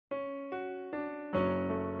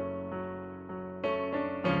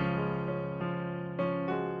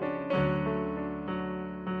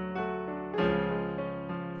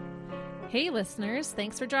Hey listeners,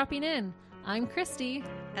 thanks for dropping in. I'm Christy.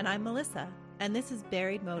 And I'm Melissa, and this is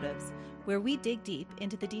Buried Motives, where we dig deep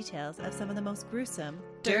into the details of some of the most gruesome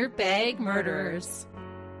Dirtbag murderers.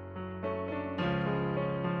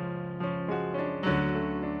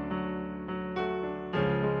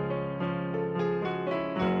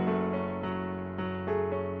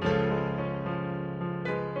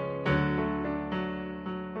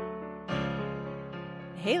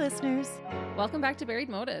 Hey listeners! Welcome back to Buried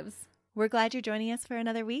Motives. We're glad you're joining us for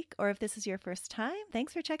another week, or if this is your first time,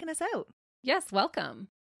 thanks for checking us out. Yes, welcome.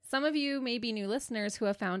 Some of you may be new listeners who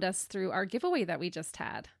have found us through our giveaway that we just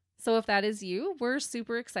had. So if that is you, we're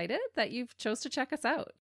super excited that you've chose to check us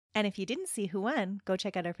out. And if you didn't see who won, go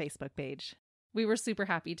check out our Facebook page. We were super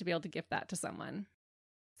happy to be able to gift that to someone.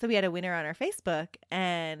 So we had a winner on our Facebook,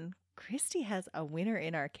 and Christy has a winner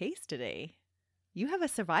in our case today. You have a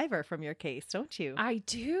survivor from your case, don't you? I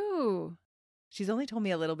do. She's only told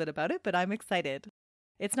me a little bit about it, but I'm excited.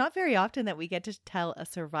 It's not very often that we get to tell a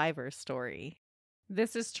survivor story.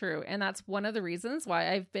 This is true, and that's one of the reasons why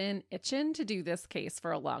I've been itching to do this case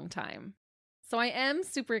for a long time. So I am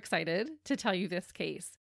super excited to tell you this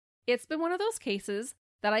case. It's been one of those cases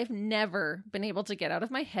that I've never been able to get out of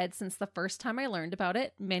my head since the first time I learned about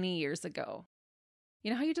it many years ago.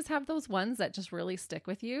 You know how you just have those ones that just really stick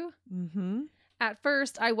with you? Mm-hmm. At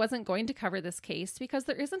first, I wasn't going to cover this case because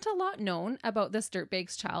there isn't a lot known about this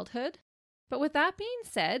dirtbag's childhood. But with that being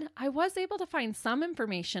said, I was able to find some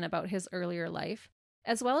information about his earlier life,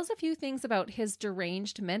 as well as a few things about his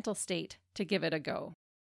deranged mental state to give it a go.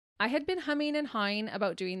 I had been humming and hawing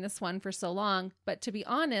about doing this one for so long, but to be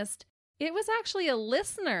honest, it was actually a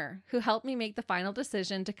listener who helped me make the final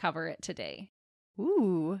decision to cover it today.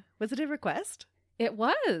 Ooh, was it a request? It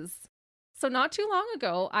was. So not too long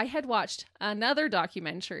ago, I had watched another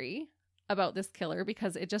documentary about this killer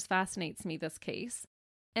because it just fascinates me, this case.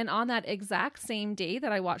 And on that exact same day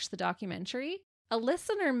that I watched the documentary, a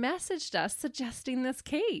listener messaged us suggesting this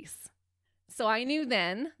case. So I knew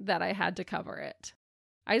then that I had to cover it.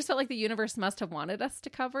 I just felt like the universe must have wanted us to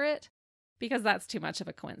cover it because that's too much of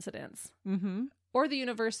a coincidence. Mm-hmm. Or the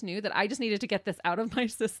universe knew that I just needed to get this out of my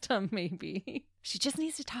system, maybe. She just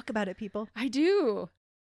needs to talk about it, people. I do.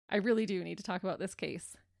 I really do need to talk about this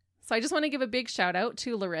case. So I just want to give a big shout out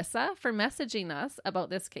to Larissa for messaging us about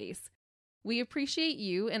this case. We appreciate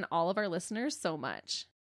you and all of our listeners so much.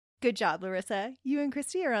 Good job, Larissa. You and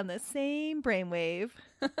Christy are on the same brainwave.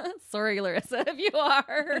 Sorry, Larissa, if you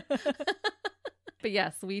are. But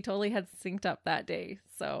yes, we totally had synced up that day.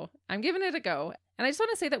 So I'm giving it a go. And I just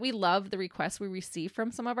want to say that we love the requests we receive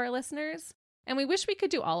from some of our listeners. And we wish we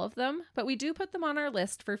could do all of them, but we do put them on our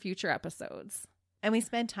list for future episodes. And we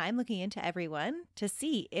spend time looking into everyone to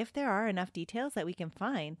see if there are enough details that we can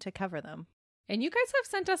find to cover them. And you guys have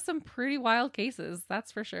sent us some pretty wild cases,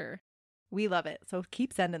 that's for sure. We love it, so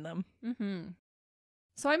keep sending them. Mm-hmm.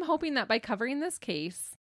 So I'm hoping that by covering this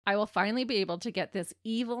case, I will finally be able to get this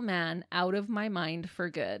evil man out of my mind for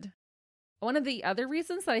good. One of the other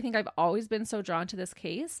reasons that I think I've always been so drawn to this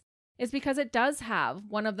case is because it does have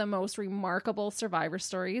one of the most remarkable survivor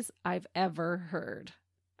stories I've ever heard.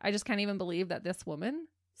 I just can't even believe that this woman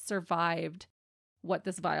survived what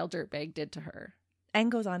this vile dirtbag did to her.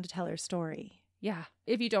 And goes on to tell her story. Yeah.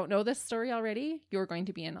 If you don't know this story already, you're going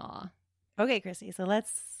to be in awe. Okay, Chrissy, so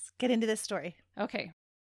let's get into this story. Okay.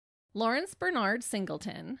 Lawrence Bernard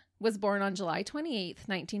Singleton was born on July 28th,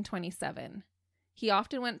 1927. He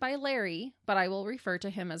often went by Larry, but I will refer to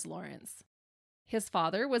him as Lawrence. His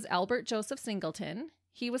father was Albert Joseph Singleton.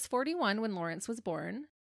 He was 41 when Lawrence was born.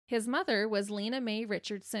 His mother was Lena Mae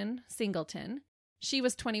Richardson Singleton. She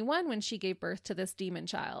was 21 when she gave birth to this demon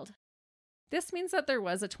child. This means that there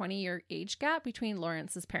was a 20-year age gap between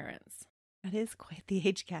Lawrence's parents. That is quite the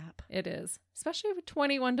age gap. It is. Especially with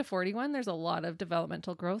 21 to 41, there's a lot of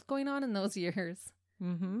developmental growth going on in those years.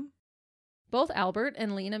 Mm-hmm. Both Albert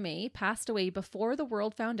and Lena Mae passed away before the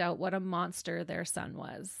world found out what a monster their son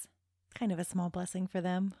was. Kind of a small blessing for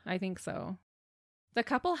them. I think so. The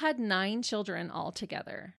couple had 9 children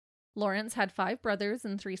altogether. Lawrence had 5 brothers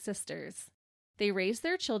and 3 sisters. They raised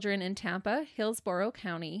their children in Tampa, Hillsborough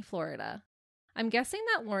County, Florida. I'm guessing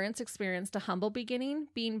that Lawrence experienced a humble beginning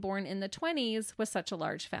being born in the 20s with such a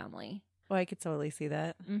large family. Oh, I could totally see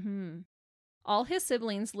that. Mm-hmm. All his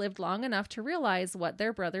siblings lived long enough to realize what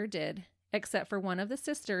their brother did, except for one of the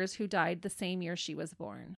sisters who died the same year she was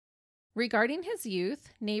born. Regarding his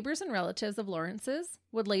youth, neighbors and relatives of Lawrence's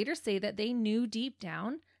would later say that they knew deep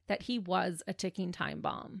down that he was a ticking time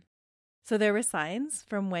bomb. So there were signs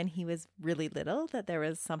from when he was really little that there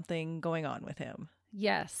was something going on with him.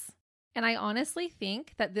 Yes. And I honestly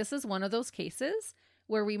think that this is one of those cases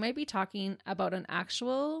where we might be talking about an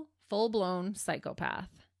actual full-blown psychopath.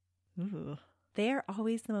 Ooh. They are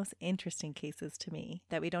always the most interesting cases to me,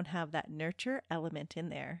 that we don't have that nurture element in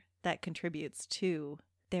there that contributes to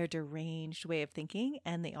their deranged way of thinking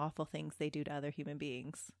and the awful things they do to other human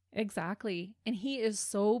beings. Exactly. And he is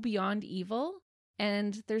so beyond evil,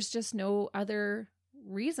 and there's just no other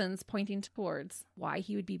reasons pointing towards why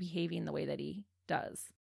he would be behaving the way that he does.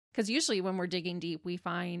 Because usually when we're digging deep, we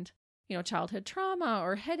find, childhood trauma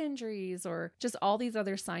or head injuries or just all these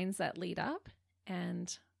other signs that lead up.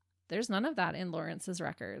 And there's none of that in Lawrence's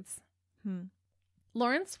records.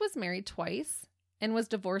 Lawrence was married twice and was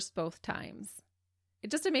divorced both times.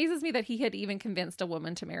 It just amazes me that he had even convinced a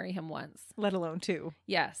woman to marry him once. Let alone two.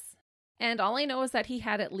 Yes. And all I know is that he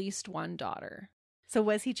had at least one daughter. So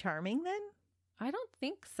was he charming then? I don't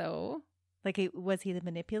think so. Was he the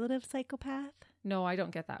manipulative psychopath? No, I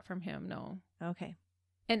don't get that from him, no. Okay.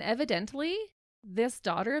 And evidently, this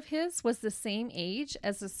daughter of his was the same age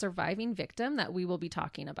as the surviving victim that we will be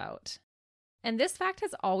talking about. And this fact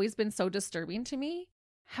has always been so disturbing to me,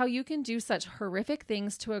 how you can do such horrific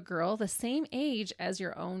things to a girl the same age as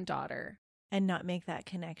your own daughter. And not make that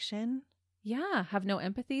connection? Yeah, have no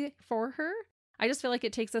empathy for her. I just feel like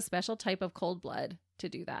it takes a special type of cold blood to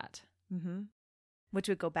do that. Mm-hmm. Which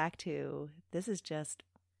would go back to, this is just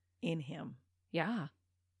in him. Yeah.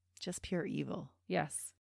 Just pure evil.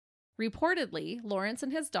 Yes. Reportedly, Lawrence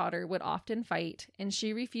and his daughter would often fight, and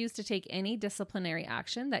she refused to take any disciplinary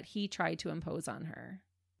action that he tried to impose on her.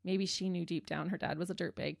 Maybe she knew deep down her dad was a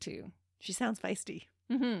dirtbag too. She sounds feisty.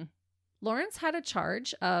 Mm-hmm. Lawrence had a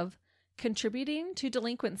charge of contributing to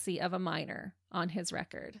delinquency of a minor on his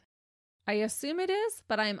record. I assume it is,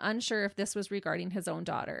 but I am unsure if this was regarding his own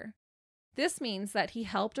daughter. This means that he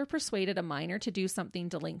helped or persuaded a minor to do something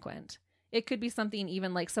delinquent. It could be something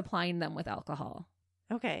even like supplying them with alcohol.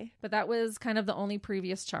 Okay. But that was kind of the only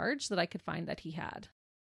previous charge that I could find that he had.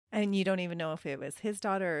 And you don't even know if it was his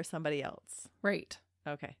daughter or somebody else. Right.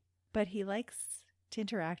 Okay. But he likes to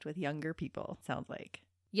interact with younger people, sounds like.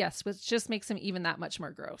 Yes, which just makes him even that much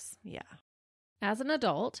more gross. Yeah. As an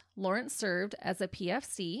adult, Lawrence served as a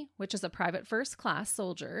PFC, which is a private first class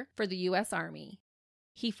soldier for the U.S. Army.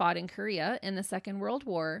 He fought in Korea in the Second World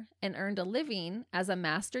War and earned a living as a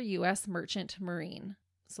master U.S. merchant marine,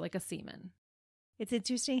 so like a seaman. It's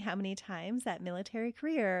interesting how many times that military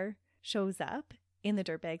career shows up in the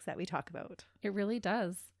dirtbags that we talk about. It really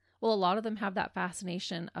does. Well, a lot of them have that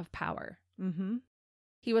fascination of power. Mm-hmm.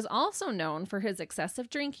 He was also known for his excessive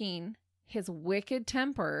drinking, his wicked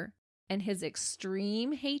temper, and his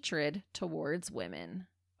extreme hatred towards women.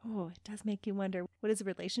 Oh, it does make you wonder what his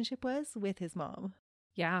relationship was with his mom.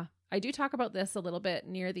 Yeah, I do talk about this a little bit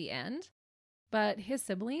near the end, but his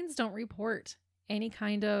siblings don't report any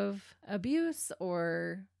kind of abuse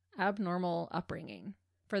or abnormal upbringing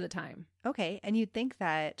for the time. Okay, and you'd think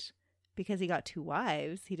that because he got two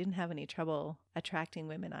wives, he didn't have any trouble attracting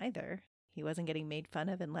women either. He wasn't getting made fun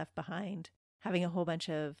of and left behind, having a whole bunch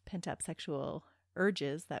of pent-up sexual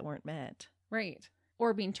urges that weren't met. Right.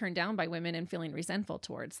 Or being turned down by women and feeling resentful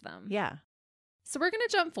towards them. Yeah. So we're going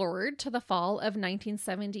to jump forward to the fall of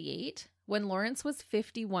 1978 when Lawrence was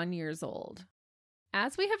 51 years old.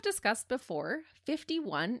 As we have discussed before,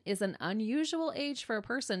 51 is an unusual age for a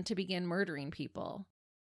person to begin murdering people.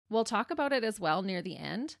 We'll talk about it as well near the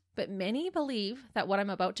end, but many believe that what I'm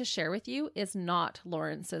about to share with you is not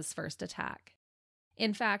Lawrence's first attack.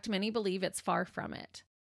 In fact, many believe it's far from it.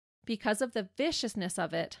 Because of the viciousness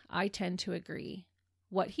of it, I tend to agree.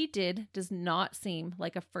 What he did does not seem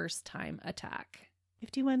like a first-time attack.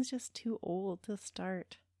 51's just too old to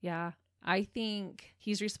start. Yeah, I think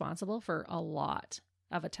he's responsible for a lot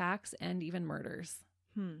of attacks and even murders.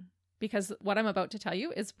 Because what I'm about to tell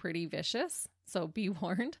you is pretty vicious, so be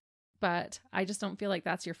warned. But I just don't feel like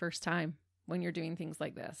that's your first time when you're doing things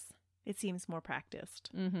like this. It seems more practiced.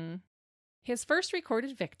 Mm-hmm. His first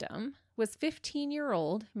recorded victim was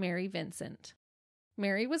 15-year-old Mary Vincent.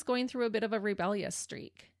 Mary was going through a bit of a rebellious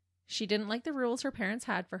streak. She didn't like the rules her parents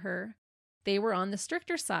had for her. They were on the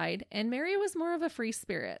stricter side, and Mary was more of a free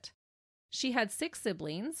spirit. She had 6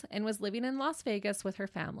 siblings and was living in Las Vegas with her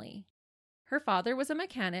family. Her father was a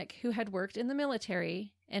mechanic who had worked in the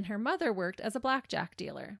military, and her mother worked as a blackjack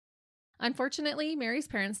dealer. Unfortunately, Mary's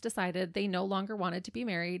parents decided they no longer wanted to be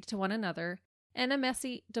married to one another, and a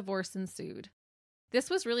messy divorce ensued. This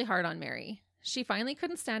was really hard on Mary. She finally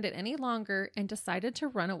couldn't stand it any longer and decided to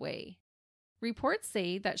run away. Reports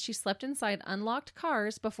say that she slept inside unlocked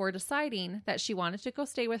cars before deciding that she wanted to go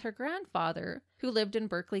stay with her grandfather, who lived in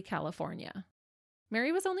Berkeley, California.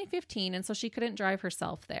 Mary was only 15, and so she couldn't drive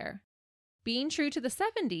herself there. Being true to the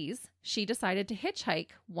 70s, she decided to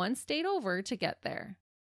hitchhike one state over to get there.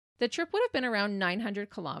 The trip would have been around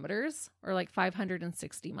 900 kilometers or like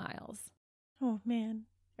 560 miles. Oh, man.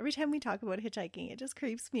 Every time we talk about hitchhiking, it just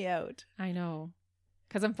creeps me out. I know.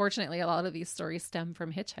 Because unfortunately, a lot of these stories stem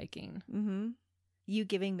from hitchhiking. Mm-hmm. You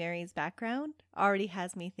giving Mary's background already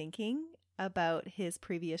has me thinking about his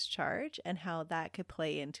previous charge and how that could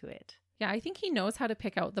play into it. Yeah, I think he knows how to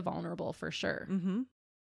pick out the vulnerable for sure. Mm-hmm.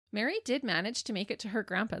 Mary did manage to make it to her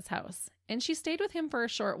grandpa's house, and she stayed with him for a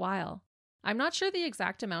short while. I'm not sure the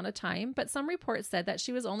exact amount of time, but some reports said that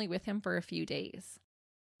she was only with him for a few days.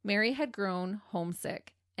 Mary had grown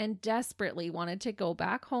homesick and desperately wanted to go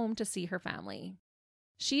back home to see her family.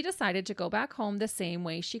 She decided to go back home the same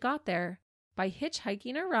way she got there, by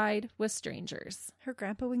hitchhiking a ride with strangers. Her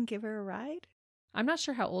grandpa wouldn't give her a ride? I'm not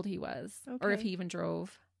sure how old he was, or if he even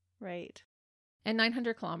drove. Right. And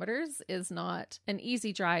 900 kilometers is not an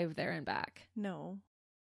easy drive there and back. No.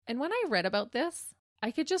 And when I read about this,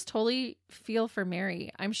 I could just totally feel for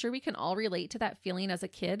Mary. I'm sure we can all relate to that feeling as a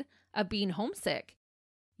kid of being homesick.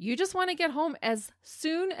 You just want to get home as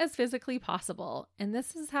soon as physically possible. And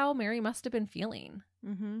this is how Mary must have been feeling.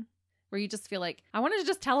 Mm-hmm. Where you just feel like, I want to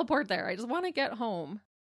just teleport there. I just want to get home.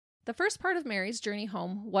 The first part of Mary's journey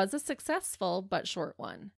home was a successful but short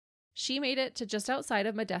one. She made it to just outside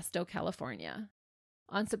of Modesto, California.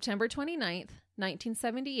 On September 29th,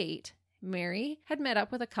 1978, Mary had met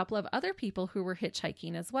up with a couple of other people who were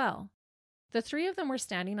hitchhiking as well. The three of them were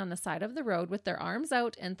standing on the side of the road with their arms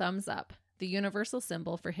out and thumbs up, the universal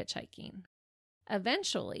symbol for hitchhiking.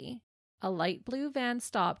 Eventually, a light blue van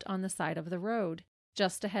stopped on the side of the road,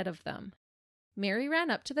 just ahead of them. Mary ran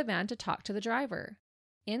up to the van to talk to the driver.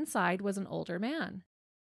 Inside was an older man.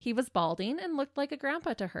 He was balding and looked like a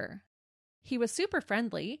grandpa to her. He was super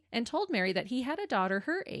friendly and told Mary that he had a daughter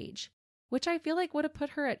her age, which I feel like would have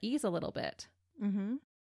put her at ease a little bit. Mm-hmm.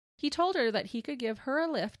 He told her that he could give her a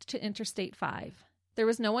lift to Interstate 5. There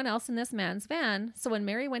was no one else in this man's van, so when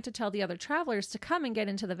Mary went to tell the other travelers to come and get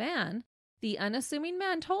into the van, the unassuming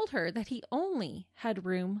man told her that he only had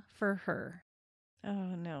room for her.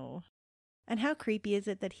 Oh, no. And how creepy is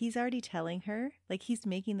it that he's already telling her, like he's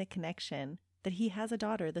making the connection, that he has a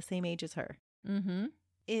daughter the same age as her? Mm-hmm.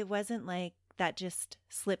 It wasn't like that just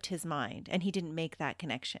slipped his mind and he didn't make that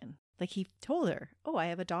connection. Like he told her, oh, I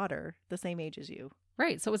have a daughter the same age as you.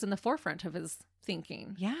 Right, so it was in the forefront of his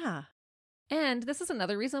thinking. Yeah. And this is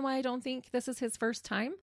another reason why I don't think this is his first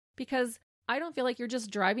time, because I don't feel like you're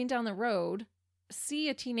just driving down the road, see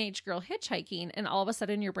a teenage girl hitchhiking, and all of a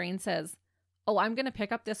sudden your brain says, oh, I'm going to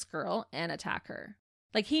pick up this girl and attack her.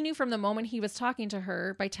 Like he knew from the moment he was talking to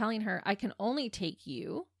her by telling her, I can only take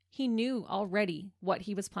you. He knew already what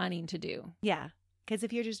he was planning to do. Yeah. Because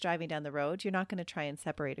if you're just driving down the road, you're not going to try and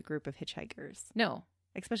separate a group of hitchhikers. No.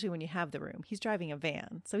 Especially when you have the room. He's driving a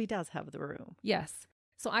van, so he does have the room. Yes.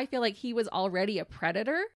 So I feel like he was already a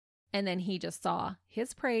predator, and then he just saw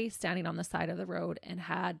his prey standing on the side of the road and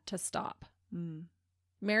had to stop. Mm.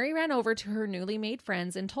 Mary ran over to her newly made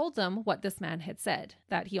friends and told them what this man had said,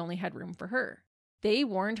 that he only had room for her. They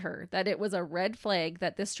warned her that it was a red flag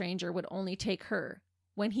that this stranger would only take her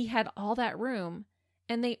when he had all that room,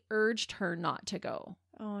 and they urged her not to go.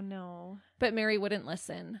 Oh, no. But Mary wouldn't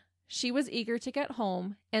listen. She was eager to get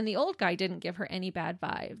home, and the old guy didn't give her any bad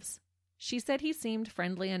vibes. She said he seemed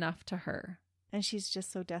friendly enough to her. And she's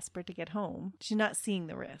just so desperate to get home. She's not seeing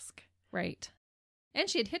the risk. Right. And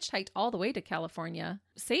she had hitchhiked all the way to California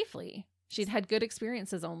safely. She'd had good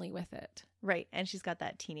experiences only with it. Right. And she's got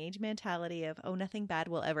that teenage mentality of, oh, nothing bad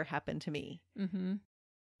will ever happen to me. Mm-hmm.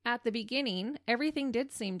 At the beginning, everything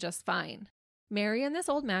did seem just fine. Mary and this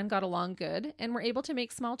old man got along good and were able to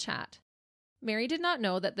make small chat. Mary did not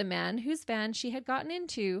know that the man whose van she had gotten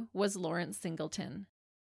into was Lawrence Singleton.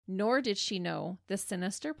 Nor did she know the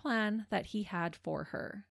sinister plan that he had for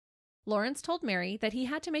her. Lawrence told Mary that he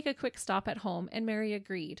had to make a quick stop at home, and Mary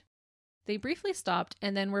agreed. They briefly stopped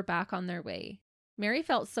and then were back on their way. Mary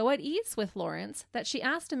felt so at ease with Lawrence that she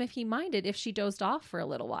asked him if he minded if she dozed off for a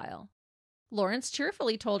little while. Lawrence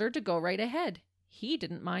cheerfully told her to go right ahead. He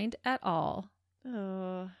didn't mind at all.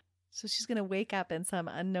 Oh, so she's going to wake up in some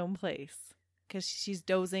unknown place because she's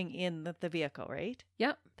dozing in the vehicle, right?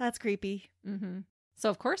 Yep. That's creepy. Mm-hmm. So,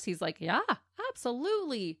 of course, he's like, yeah,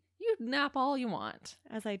 absolutely. You nap all you want.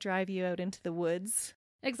 As I drive you out into the woods.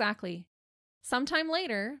 Exactly. Sometime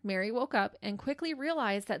later, Mary woke up and quickly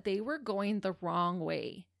realized that they were going the wrong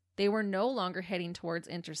way. They were no longer heading towards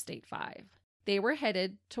Interstate 5. They were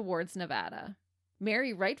headed towards Nevada.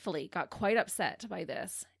 Mary rightfully got quite upset by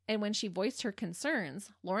this, and when she voiced her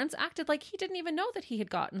concerns, Lawrence acted like he didn't even know that he had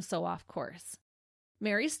gotten so off course.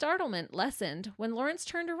 Mary's startlement lessened when Lawrence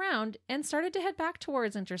turned around and started to head back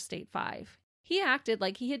towards Interstate 5. He acted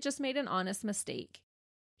like he had just made an honest mistake.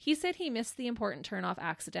 He said he missed the important turnoff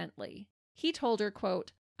accidentally. He told her,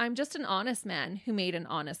 quote, "I'm just an honest man who made an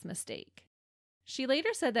honest mistake." She later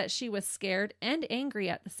said that she was scared and angry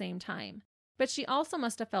at the same time, but she also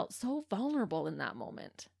must have felt so vulnerable in that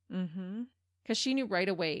moment. Mm-hmm. Because she knew right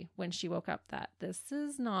away when she woke up that this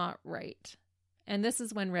is not right. And this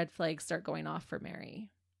is when red flags start going off for Mary.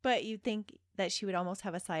 But you'd think that she would almost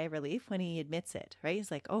have a sigh of relief when he admits it, right? He's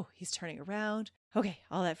like, oh, he's turning around. Okay,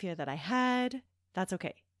 all that fear that I had, that's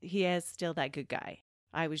okay. He is still that good guy.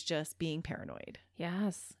 I was just being paranoid.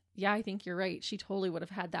 Yes. Yeah, I think you're right. She totally would have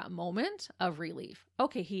had that moment of relief.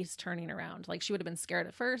 Okay, he's turning around. Like she would have been scared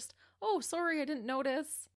at first. Oh, sorry, I didn't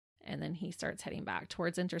notice. And then he starts heading back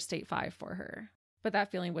towards Interstate 5 for her. But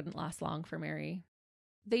that feeling wouldn't last long for Mary.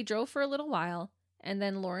 They drove for a little while, and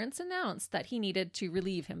then Lawrence announced that he needed to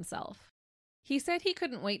relieve himself. He said he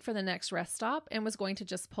couldn't wait for the next rest stop and was going to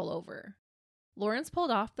just pull over. Lawrence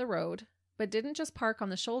pulled off the road, but didn't just park on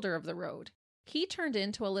the shoulder of the road. He turned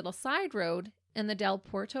into a little side road in the Del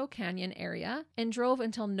Puerto Canyon area and drove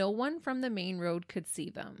until no one from the main road could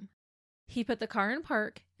see them. He put the car in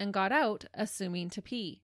park and got out, assuming to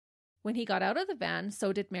pee. When he got out of the van,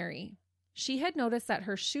 so did Mary. She had noticed that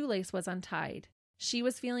her shoelace was untied. She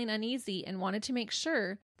was feeling uneasy and wanted to make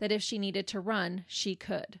sure that if she needed to run, she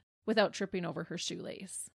could, without tripping over her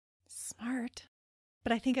shoelace. Smart.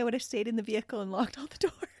 But I think I would have stayed in the vehicle and locked all the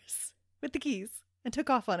doors with the keys and took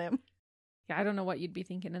off on him. Yeah, I don't know what you'd be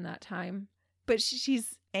thinking in that time. But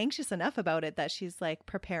she's anxious enough about it that she's like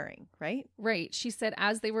preparing, right? Right. She said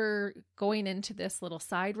as they were going into this little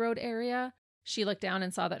side road area, she looked down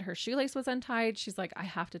and saw that her shoelace was untied. She's like, I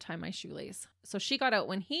have to tie my shoelace. So she got out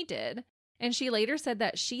when he did. And she later said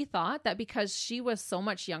that she thought that because she was so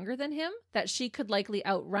much younger than him, that she could likely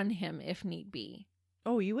outrun him if need be.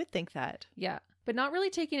 Oh, you would think that. Yeah. But not really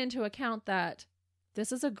taking into account that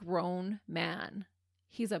this is a grown man.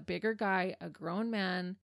 He's a bigger guy, a grown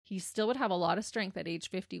man. He still would have a lot of strength at age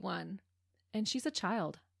 51. And she's a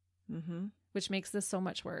child, which makes this so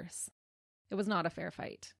much worse. It was not a fair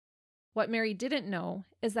fight. What Mary didn't know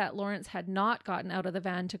is that Lawrence had not gotten out of the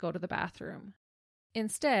van to go to the bathroom.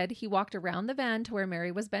 Instead, he walked around the van to where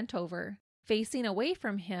Mary was bent over, facing away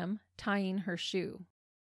from him, tying her shoe.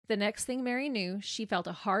 The next thing Mary knew, she felt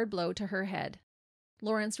a hard blow to her head.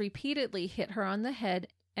 Lawrence repeatedly hit her on the head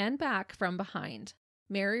and back from behind.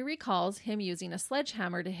 Mary recalls him using a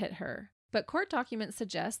sledgehammer to hit her, but court documents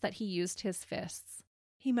suggest that he used his fists.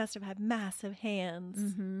 He must have had massive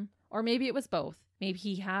hands. Or maybe it was both. Maybe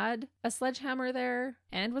he had a sledgehammer there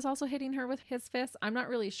and was also hitting her with his fists. I'm not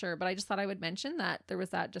really sure, but I just thought I would mention that there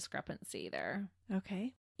was that discrepancy there.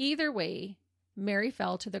 Okay. Either way, Mary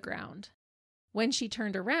fell to the ground. When she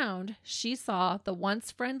turned around, she saw the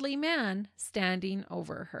once friendly man standing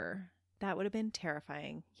over her. That would have been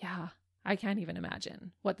terrifying. Yeah, I can't even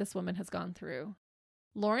imagine what this woman has gone through.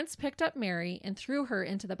 Lawrence picked up Mary and threw her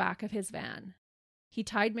into the back of his van. He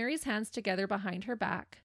tied Mary's hands together behind her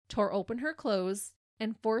back, tore open her clothes,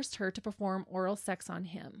 and forced her to perform oral sex on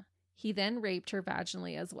him. He then raped her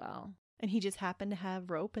vaginally as well. And he just happened to have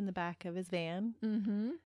rope in the back of his van?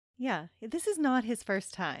 Mm-hmm. Yeah, this is not his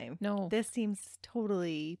first time. No. This seems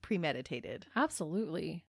totally premeditated.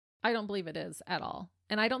 Absolutely. I don't believe it is at all.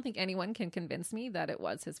 And I don't think anyone can convince me that it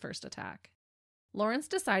was his first attack. Lawrence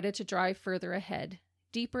decided to drive further ahead,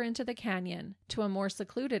 deeper into the canyon, to a more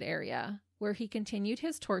secluded area, where he continued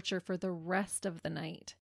his torture for the rest of the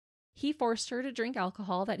night. He forced her to drink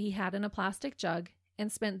alcohol that he had in a plastic jug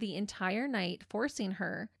and spent the entire night forcing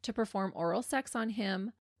her to perform oral sex on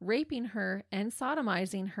him, raping her and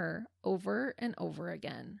sodomizing her over and over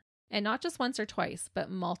again. And not just once or twice, but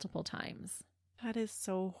multiple times. That is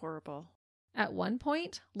so horrible. At one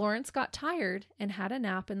point, Lawrence got tired and had a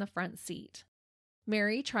nap in the front seat.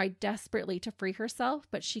 Mary tried desperately to free herself,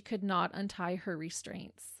 but she could not untie her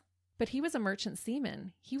restraints. But he was a merchant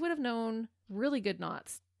seaman. He would have known really good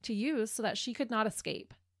knots to use so that she could not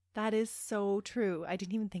escape. That is so true. I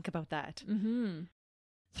didn't even think about that.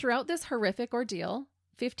 Throughout this horrific ordeal,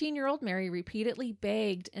 15-year-old Mary repeatedly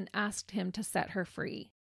begged and asked him to set her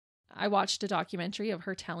free. I watched a documentary of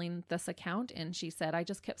her telling this account, and she said, I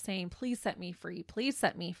just kept saying, please set me free, please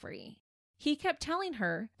set me free. He kept telling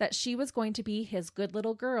her that she was going to be his good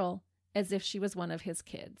little girl, as if she was one of his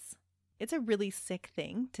kids. It's a really sick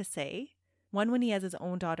thing to say. One, when he has his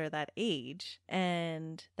own daughter that age,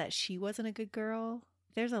 and that she wasn't a good girl.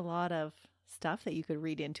 There's a lot of stuff that you could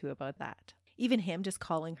read into about that. Even him just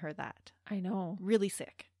calling her that. I know. Really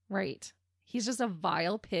sick. Right. He's just a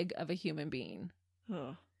vile pig of a human being.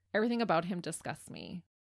 Ugh. Everything about him disgusts me.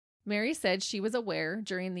 Mary said she was aware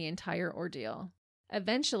during the entire ordeal.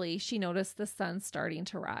 Eventually, she noticed the sun starting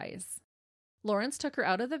to rise. Lawrence took her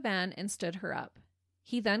out of the van and stood her up.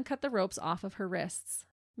 He then cut the ropes off of her wrists.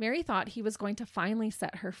 Mary thought he was going to finally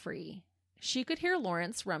set her free. She could hear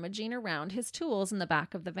Lawrence rummaging around his tools in the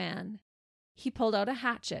back of the van. He pulled out a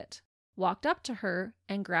hatchet, walked up to her,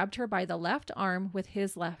 and grabbed her by the left arm with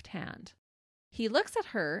his left hand. He looks at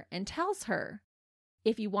her and tells her,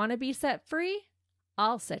 "If you want to be set free,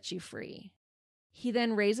 I'll set you free." He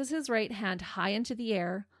then raises his right hand high into the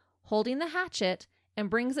air, holding the hatchet, and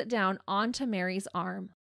brings it down onto Mary's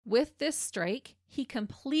arm. With this strike, he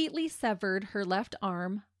completely severed her left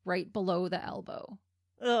arm right below the elbow.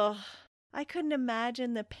 Ugh, I couldn't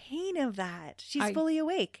imagine the pain of that. She's fully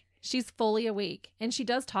awake. She's fully awake, and she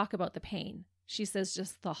does talk about the pain. She says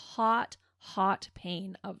just the hot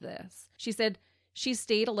pain of this. She said she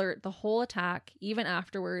stayed alert the whole attack, even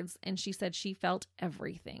afterwards, and she said she felt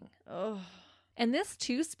everything. Oh. And this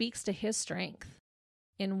too speaks to his strength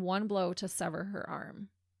in one blow to sever her arm.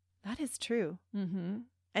 That is true. Mm-hmm.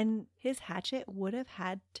 And his hatchet would have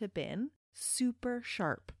had to been super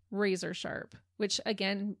sharp. Razor sharp, which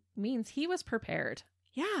again means he was prepared.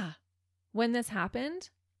 Yeah. When this happened,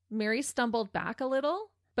 Mary stumbled back a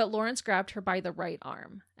little, but Lawrence grabbed her by the right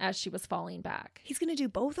arm as she was falling back. He's going to do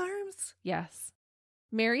both arms? Yes.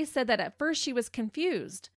 Mary said that at first she was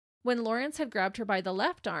confused. When Lawrence had grabbed her by the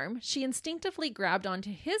left arm, she instinctively grabbed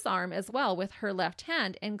onto his arm as well with her left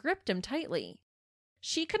hand and gripped him tightly.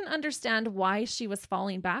 She couldn't understand why she was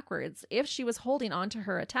falling backwards if she was holding onto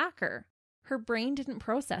her attacker. Her brain didn't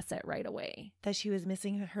process it right away. That she was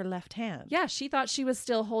missing her left hand. Yeah, she thought she was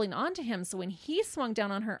still holding on to him. So when he swung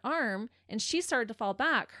down on her arm and she started to fall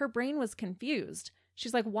back, her brain was confused.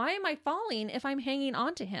 She's like, why am I falling if I'm hanging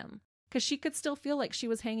on to him? Because she could still feel like she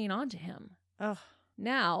was hanging on to him. Ugh.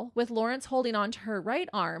 Now, with Lawrence holding on to her right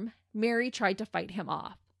arm, Mary tried to fight him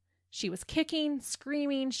off. She was kicking,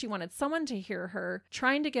 screaming. She wanted someone to hear her,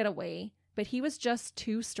 trying to get away, but he was just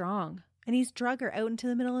too strong. And he's drug her out into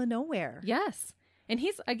the middle of nowhere. Yes. And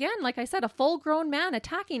he's, again, like I said, a full-grown man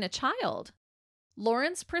attacking a child.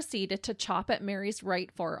 Lawrence proceeded to chop at Mary's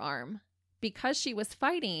right forearm. Because she was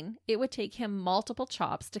fighting, it would take him multiple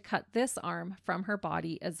chops to cut this arm from her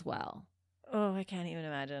body as well. Oh, I can't even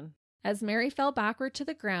imagine. As Mary fell backward to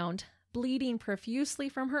the ground, bleeding profusely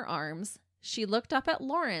from her arms, she looked up at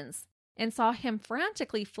Lawrence and saw him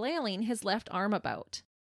frantically flailing his left arm about.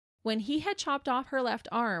 When he had chopped off her left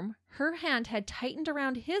arm, her hand had tightened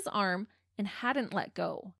around his arm and hadn't let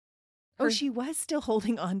go. She was still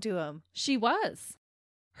holding on to him. She was.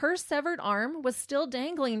 Her severed arm was still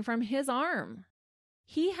dangling from his arm.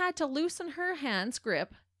 He had to loosen her hand's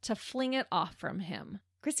grip to fling it off from him.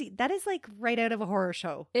 Christy, that is like right out of a horror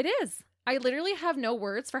show. It is. I literally have no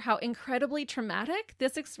words for how incredibly traumatic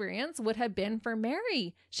this experience would have been for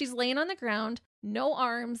Mary. She's laying on the ground, no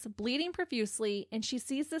arms, bleeding profusely, and she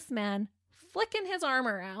sees this man flicking his arm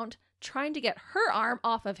around, trying to get her arm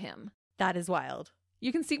off of him. That is wild.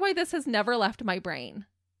 You can see why this has never left my brain.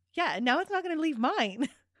 Yeah, now it's not going to leave mine.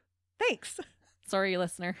 Thanks. Sorry,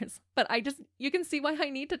 listeners. But you can see why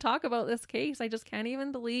I need to talk about this case. I just can't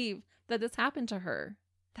even believe that this happened to her.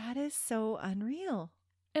 That is so unreal.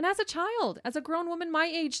 And as a child, as a grown woman my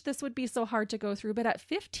age, this would be so hard to go through. But at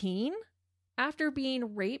 15, after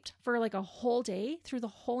being raped for like a whole day through the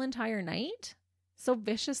whole entire night, so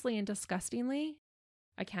viciously and disgustingly,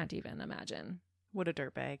 I can't even imagine. What a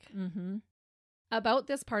dirtbag. Mm-hmm. About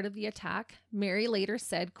this part of the attack, Mary later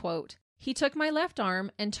said, quote, "He took my left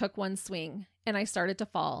arm and took one swing, and I started to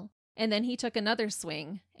fall. And then he took another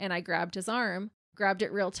swing, and I grabbed his arm, grabbed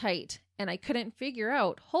it real tight, and I couldn't figure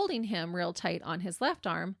out holding him real tight on his left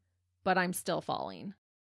arm, but I'm still falling."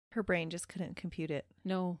 Her brain just couldn't compute it.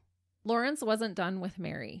 No. Lawrence wasn't done with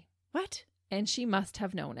Mary. What? And she must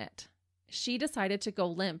have known it. She decided to go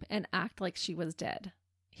limp and act like she was dead.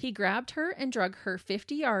 He grabbed her and drug her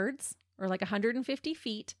 50 yards, or like 150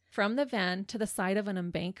 feet, from the van to the side of an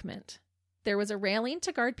embankment. There was a railing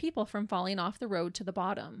to guard people from falling off the road to the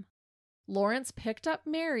bottom. Lawrence picked up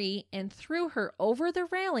Mary and threw her over the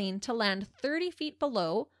railing to land 30 feet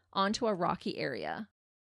below onto a rocky area.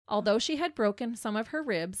 Although she had broken some of her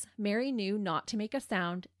ribs, Mary knew not to make a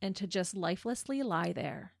sound and to just lifelessly lie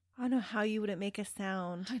there. I don't know how you wouldn't make a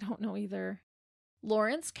sound. I don't know either.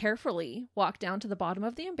 Lawrence carefully walked down to the bottom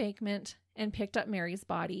of the embankment and picked up Mary's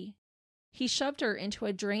body. He shoved her into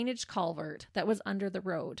a drainage culvert that was under the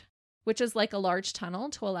road, which is like a large tunnel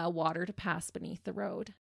to allow water to pass beneath the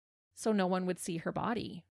road, so no one would see her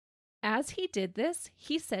body. As he did this,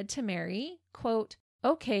 he said to Mary, quote,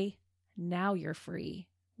 "Okay, now you're free."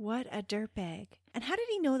 What a dirtbag. And how did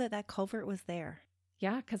he know that culvert was there?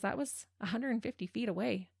 Yeah, because that was 150 feet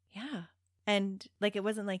away. Yeah. And like, it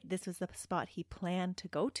wasn't like this was the spot he planned to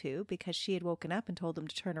go to because she had woken up and told him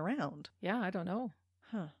to turn around. Yeah, I don't know.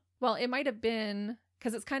 Huh. Well, it might have been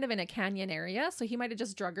because it's kind of in a canyon area. So he might have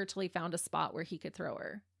just drug her till he found a spot where he could throw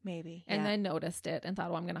her. Maybe. And then noticed it and thought,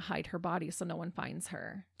 oh, I'm going to hide her body so no one finds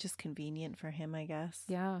her. Just convenient for him, I guess.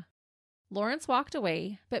 Yeah. Lawrence walked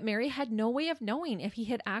away, but Mary had no way of knowing if he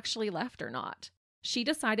had actually left or not. She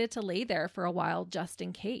decided to lay there for a while just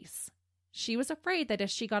in case. She was afraid that if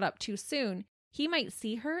she got up too soon, he might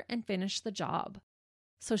see her and finish the job.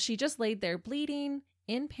 So she just laid there bleeding,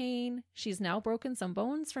 in pain. She's now broken some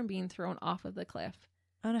bones from being thrown off of the cliff.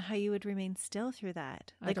 I don't know how you would remain still through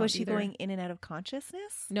that. I Like, don't was she either. going in and out of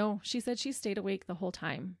consciousness? No, she said she stayed awake the whole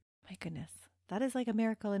time. My goodness. That is like a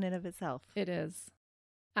miracle in and of itself. It is.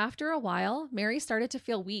 After a while, Mary started to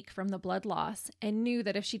feel weak from the blood loss and knew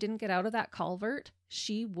that if she didn't get out of that culvert,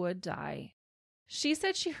 she would die. She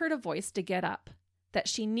said she heard a voice to get up, that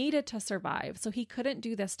she needed to survive, so he couldn't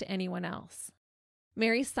do this to anyone else.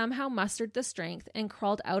 Mary somehow mustered the strength and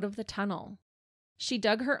crawled out of the tunnel. She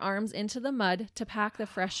dug her arms into the mud to pack the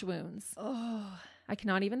fresh wounds. Oh. I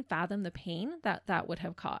cannot even fathom the pain that would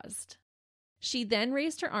have caused. She then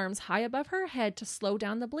raised her arms high above her head to slow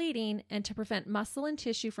down the bleeding and to prevent muscle and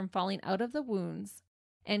tissue from falling out of the wounds,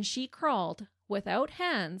 and she crawled, without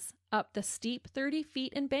hands, up the steep 30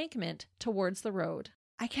 feet embankment towards the road.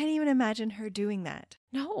 I can't even imagine her doing that.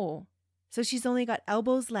 No. So she's only got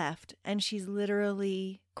elbows left and she's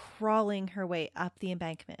literally crawling her way up the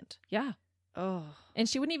embankment. Yeah. Oh. And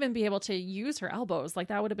she wouldn't even be able to use her elbows. Like,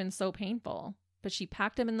 that would have been so painful. But she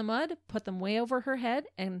packed them in the mud, put them way over her head,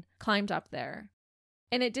 and climbed up there.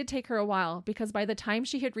 And it did take her a while because by the time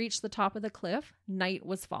she had reached the top of the cliff, night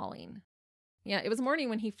was falling. Yeah, it was morning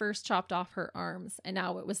when he first chopped off her arms, and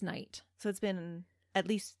now it was night. So it's been at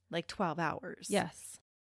least like 12 hours. Yes.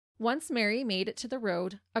 Once Mary made it to the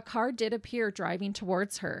road, a car did appear driving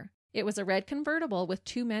towards her. It was a red convertible with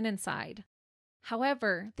 2 men inside.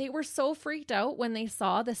 However, they were so freaked out when they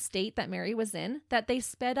saw the state that Mary was in that they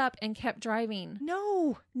sped up and kept driving.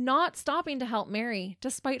 No. Not stopping to help Mary,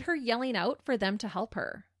 despite her yelling out for them to help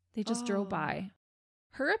her. They just drove by.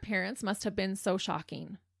 Her appearance must have been so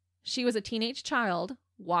shocking. She was a teenage child,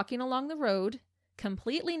 walking along the road,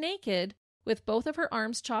 completely naked, with both of her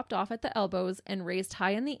arms chopped off at the elbows and raised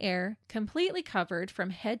high in the air, completely covered from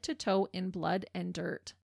head to toe in blood and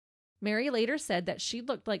dirt. Mary later said that she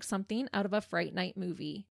looked like something out of a Fright Night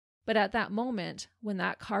movie. But at that moment, when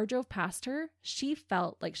that car drove past her, she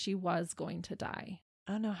felt like she was going to die.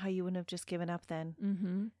 I don't know how you wouldn't have just given up then.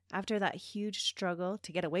 Mm-hmm. After that huge struggle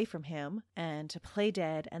to get away from him and to play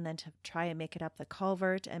dead and then to try and make it up the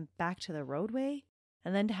culvert and back to the roadway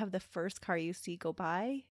and then to have the first car you see go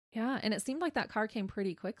by. Yeah, and it seemed like that car came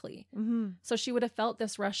pretty quickly. Mm-hmm. So she would have felt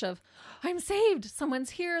this rush of, I'm saved! Someone's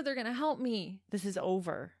here! They're going to help me! This is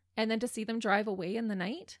over. And then to see them drive away in the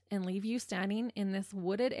night and leave you standing in this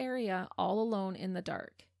wooded area all alone in the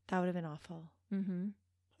dark. That would have been awful. Mm-hmm.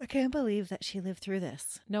 I can't believe that she lived through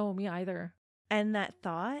this. No, me either. And that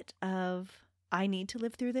thought of, I need to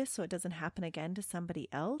live through this so it doesn't happen again to somebody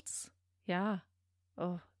else. Yeah.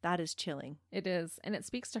 Oh, that is chilling. It is. And it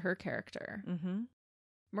speaks to her character. Mm-hmm.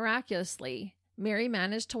 Miraculously, Mary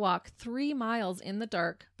managed to walk 3 miles in the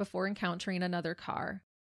dark before encountering another car.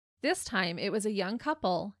 This time it was a young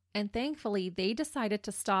couple, and thankfully they decided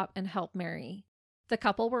to stop and help Mary. The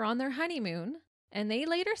couple were on their honeymoon, and they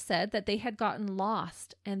later said that they had gotten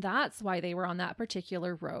lost, and that's why they were on that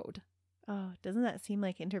particular road. Oh, doesn't that seem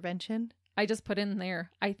like intervention? I just put in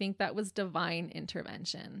there, I think that was divine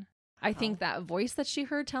intervention. I think that voice that she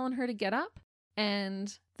heard telling her to get up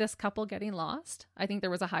and this couple getting lost, I think there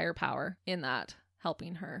was a higher power in that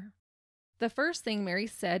helping her. The first thing Mary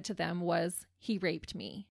said to them was, "He raped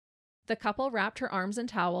me." The couple wrapped her arms in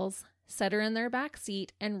towels, set her in their back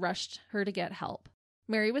seat, and rushed her to get help.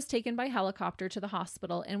 Mary was taken by helicopter to the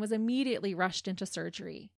hospital and was immediately rushed into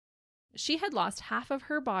surgery. She had lost half of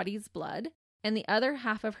her body's blood, and the other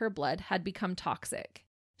half of her blood had become toxic.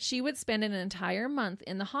 She would spend an entire month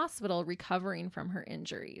in the hospital recovering from her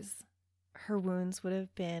injuries. Her wounds would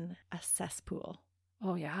have been a cesspool.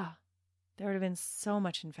 Oh, yeah. There would have been so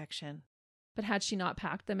much infection. But had she not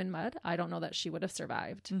packed them in mud, I don't know that she would have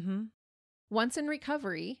survived. Mm-hmm. Once in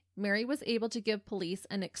recovery, Mary was able to give police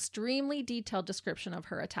an extremely detailed description of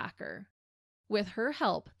her attacker. With her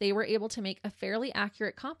help, they were able to make a fairly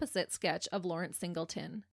accurate composite sketch of Lawrence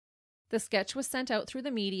Singleton. The sketch was sent out through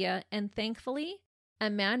the media, and thankfully, a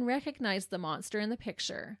man recognized the monster in the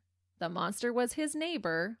picture. The monster was his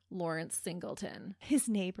neighbor, Lawrence Singleton. His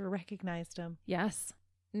neighbor recognized him. Yes.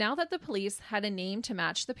 Now that the police had a name to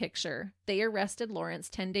match the picture, they arrested Lawrence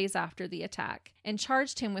 10 days after the attack and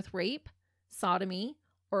charged him with rape, sodomy,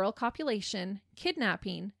 oral copulation,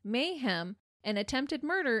 kidnapping, mayhem, and attempted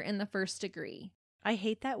murder in the first degree. I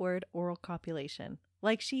hate that word, oral copulation.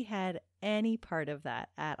 Like she had any part of that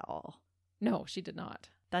at all. No, she did not.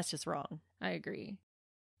 That's just wrong. I agree.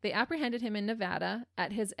 They apprehended him in Nevada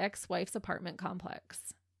at his ex-wife's apartment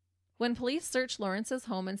complex. When police searched Lawrence's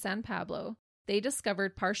home in San Pablo, they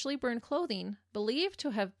discovered partially burned clothing believed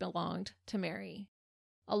to have belonged to Mary,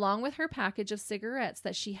 along with her package of cigarettes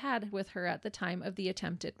that she had with her at the time of the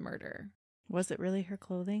attempted murder. Was it really her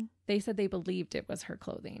clothing? They said they believed it was her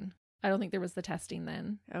clothing. I don't think there was the testing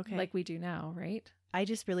then. Okay. Like we do now, right? I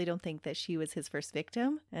just really don't think that she was his first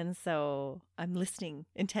victim. And so I'm listening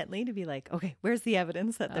intently to be like, okay, where's the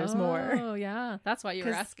evidence that there's more? Oh, yeah. That's why you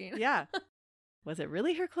were asking. Yeah. Was it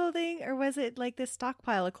really her clothing, or was it like this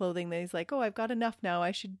stockpile of clothing that he's like, oh, I've got enough now,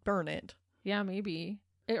 I should burn it? Yeah, maybe.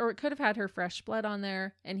 Or it could have had her fresh blood on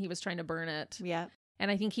there and he was trying to burn it. Yeah. And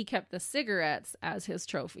I think he kept the cigarettes as his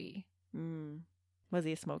trophy. Was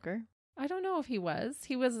he a smoker? I don't know if he was.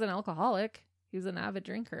 He was an alcoholic. He was an avid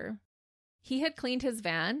drinker. He had cleaned his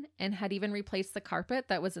van and had even replaced the carpet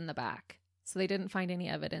that was in the back. So they didn't find any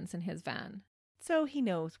evidence in his van. So he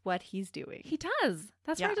knows what he's doing. He does.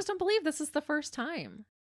 That's why I just don't believe this is the first time.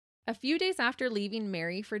 A few days after leaving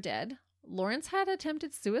Mary for dead, Lawrence had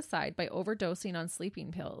attempted suicide by overdosing on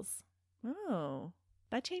sleeping pills. Oh,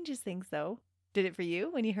 that changes things though. Did it for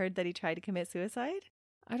you when you heard that he tried to commit suicide?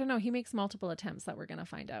 I don't know. He makes multiple attempts that we're going to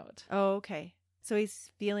find out. Oh, okay. So he's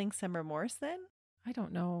feeling some remorse then? I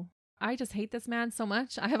don't know. I just hate this man so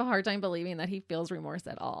much. I have a hard time believing that he feels remorse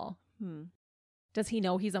at all. Does he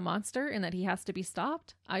know he's a monster and that he has to be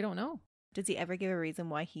stopped? I don't know. Does he ever give a reason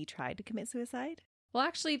why he tried to commit suicide? Well,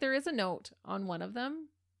 actually, there is a note on one of them,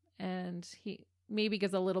 and he maybe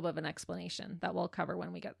gives a little bit of an explanation that we'll cover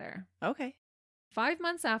when we get there. Okay. 5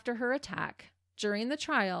 months after her attack, during the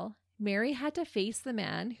trial, Mary had to face the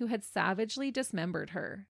man who had savagely dismembered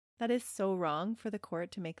her. That is so wrong for the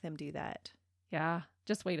court to make them do that. Yeah,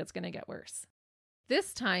 just wait, it's going to get worse.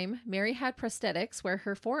 This time, Mary had prosthetics where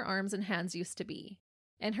her forearms and hands used to be.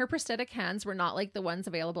 And her prosthetic hands were not like the ones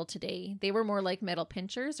available today. They were more like metal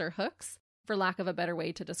pinchers or hooks, for lack of a better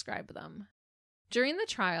way to describe them. During the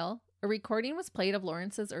trial, a recording was played of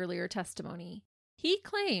Lawrence's earlier testimony. He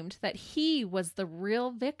claimed that he was the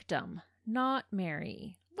real victim, not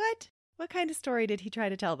Mary. What? What kind of story did he try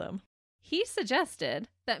to tell them? He suggested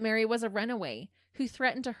that Mary was a runaway who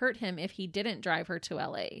threatened to hurt him if he didn't drive her to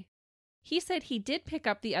LA. He said he did pick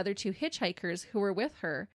up the other 2 hitchhikers who were with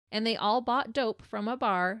her, and they all bought dope from a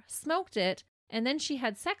bar, smoked it, and then she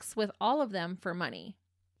had sex with all of them for money.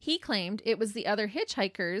 He claimed it was the other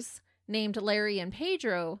hitchhikers, named Larry and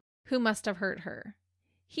Pedro, who must have hurt her.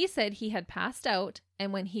 He said he had passed out,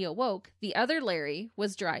 and when he awoke, the other Larry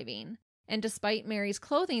was driving, and despite Mary's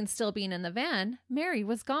clothing still being in the van, Mary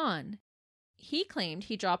was gone. He claimed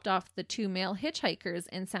he dropped off the 2 male hitchhikers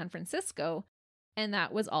in San Francisco, and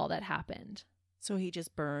that was all that happened. So he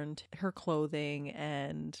just burned her clothing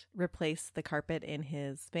and replaced the carpet in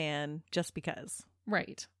his van just because.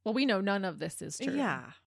 Right. Well, we know none of this is true.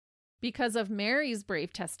 Yeah. Because of Mary's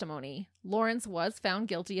brave testimony, Lawrence was found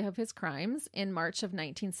guilty of his crimes in March of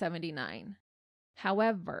 1979.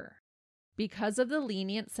 However, because of the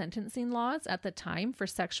lenient sentencing laws at the time for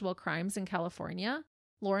sexual crimes in California,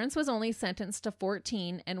 Lawrence was only sentenced to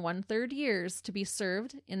 14 1/3 years to be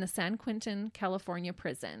served in the San Quentin, California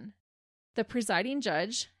prison. The presiding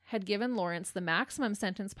judge had given Lawrence the maximum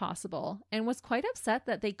sentence possible and was quite upset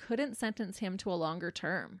that they couldn't sentence him to a longer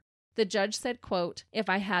term. The judge said, quote, "If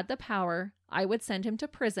I had the power, I would send him to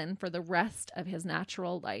prison for the rest of his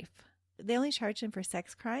natural life." They only charged him for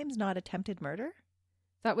sex crimes, not attempted murder?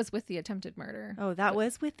 That was with the attempted murder. Oh, that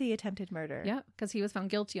was with the attempted murder. Yeah, because he was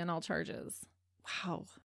found guilty on all charges. Wow.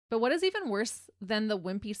 But what is even worse than the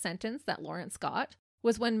wimpy sentence that Lawrence got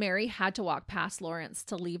was when Mary had to walk past Lawrence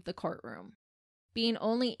to leave the courtroom. Being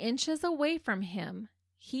only inches away from him,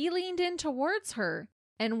 he leaned in towards her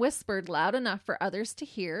and whispered loud enough for others to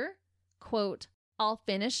hear, quote, "I'll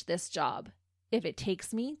finish this job if it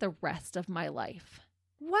takes me the rest of my life."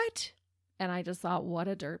 What? And I just thought, what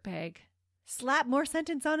a dirtbag. Slap more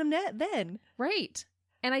sentence on him then. Right.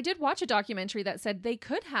 And I did watch a documentary that said they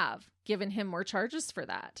could have given him more charges for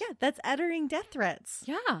that. Yeah, that's uttering death threats.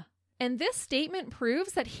 Yeah. And this statement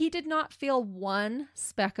proves that he did not feel one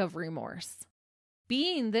speck of remorse.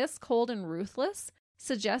 Being this cold and ruthless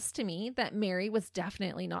suggests to me that Mary was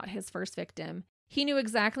definitely not his first victim. He knew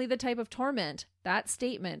exactly the type of torment that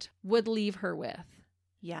statement would leave her with.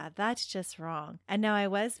 Yeah, that's just wrong. And now I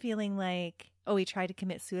was feeling like, oh, he tried to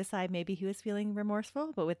commit suicide. Maybe he was feeling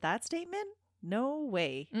remorseful. But with that statement, no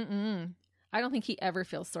way. I don't think he ever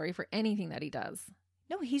feels sorry for anything that he does.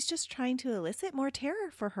 No, he's just trying to elicit more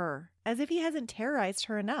terror for her, as if he hasn't terrorized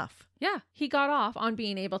her enough. Yeah, he got off on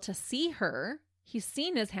being able to see her. He's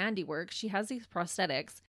seen his handiwork. She has these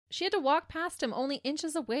prosthetics. She had to walk past him only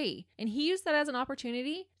inches away, and he used that as an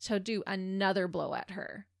opportunity to do another blow at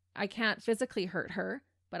her. I can't physically hurt her,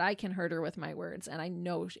 but I can hurt her with my words, and I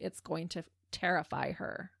know it's going to terrify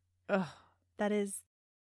her. Ugh, that is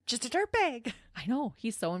just a dirtbag. I know,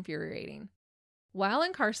 he's so infuriating. While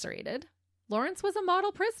incarcerated, Lawrence was a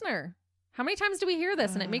model prisoner. How many times do we hear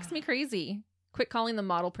this? And it makes me crazy. Quit calling them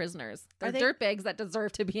model prisoners. They're dirtbags that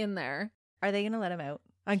deserve to be in there. Are they going to let him out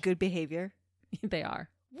on good behavior? They are.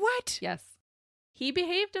 What? Yes. He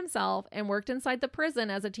behaved himself and worked inside the prison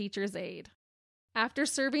as a teacher's aide. After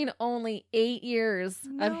serving only 8 years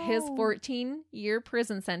of his 14-year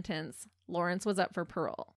prison sentence, Lawrence was up for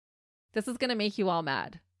parole. This is going to make you all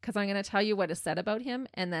mad because I'm going to tell you what is said about him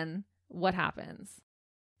and then what happens.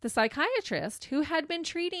 The psychiatrist who had been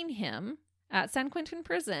treating him at San Quentin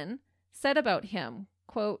prison said about him,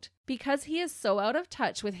 quote, "Because he is so out of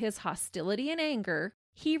touch with his hostility and anger,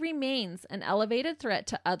 he remains an elevated threat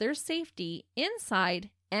to others' safety inside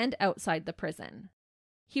and outside the prison."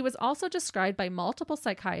 He was also described by multiple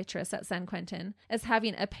psychiatrists at San Quentin as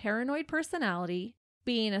having a paranoid personality,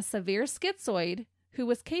 being a severe schizoid who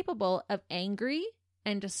was capable of angry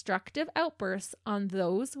and destructive outbursts on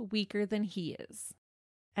those weaker than he is.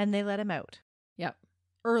 And they let him out. Yep.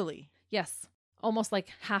 Early. Yes. Almost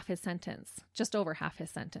like half his sentence. Just over half his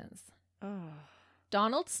sentence. Oh.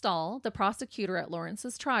 Donald Stahl, the prosecutor at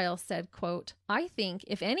Lawrence's trial, said, quote, "I think,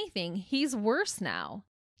 if anything, he's worse now.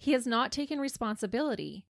 He has not taken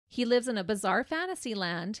responsibility. He lives in a bizarre fantasy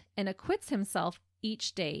land and acquits himself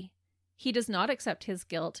each day. He does not accept his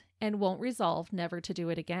guilt and won't resolve never to do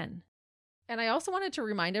it again." And I also wanted to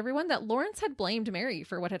remind everyone that Lawrence had blamed Mary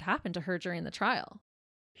for what had happened to her during the trial.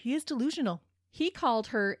 He is delusional. He called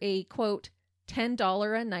her a, quote,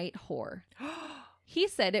 $10 a night whore. He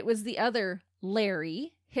said it was the other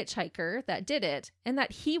Larry, hitchhiker, that did it and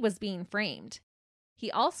that he was being framed. He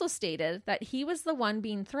also stated that he was the one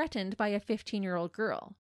being threatened by a 15-year-old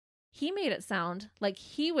girl. He made it sound like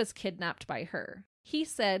he was kidnapped by her. He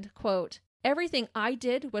said, quote, "Everything I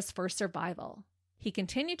did was for survival." He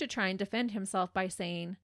continued to try and defend himself by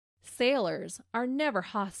saying, "Sailors are never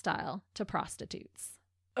hostile to prostitutes."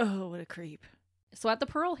 Oh, what a creep. So at the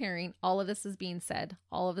parole hearing, all of this is being said.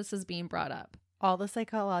 All of this is being brought up. All the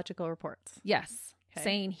psychological reports. Yes. Okay.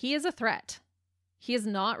 Saying he is a threat. He is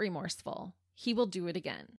not remorseful. He will do it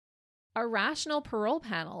again. A rational parole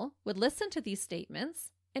panel would listen to these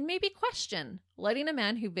statements and maybe question letting a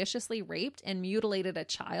man who viciously raped and mutilated a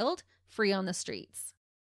child free on the streets.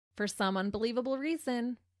 For some unbelievable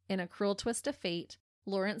reason, in a cruel twist of fate,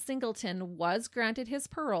 Lawrence Singleton was granted his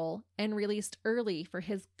parole and released early for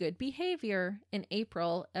his good behavior in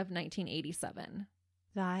April of 1987.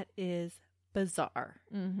 That is bizarre.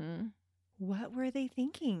 Mm-hmm. What were they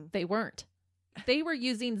thinking? They weren't. They were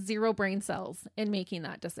using 0 brain cells in making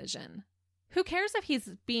that decision. Who cares if he's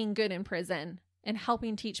being good in prison and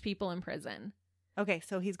helping teach people in prison? Okay,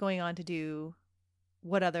 so he's going on to do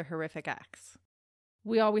what other horrific acts?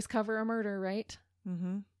 We always cover a murder, right?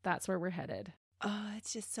 Mm-hmm. That's where we're headed. Oh,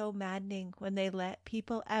 it's just so maddening when they let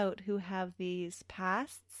people out who have these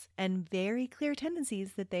pasts and very clear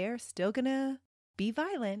tendencies that they are still going to be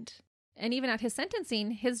violent. And even at his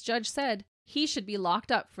sentencing, his judge said he should be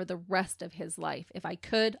locked up for the rest of his life. If I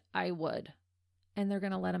could, I would. And they're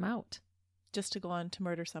going to let him out. Just to go on to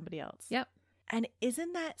murder somebody else. Yep. And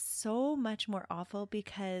isn't that so much more awful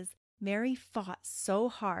because Mary fought so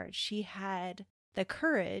hard. She had the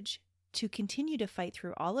courage to continue to fight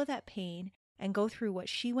through all of that pain and go through what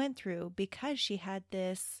she went through because she had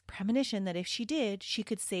this premonition that if she did, she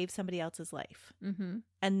could save somebody else's life. Mm-hmm.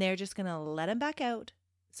 And they're just going to let him back out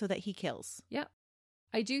so that he kills. Yep.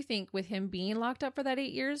 I do think with him being locked up for that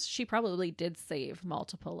 8 years, she probably did save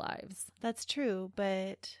multiple lives. That's true,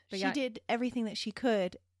 but she yeah. did everything that she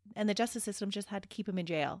could, and the justice system just had to keep him in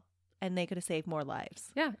jail, and they could have saved more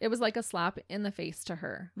lives. Yeah, it was like a slap in the face to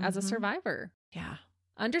her as a survivor. Yeah.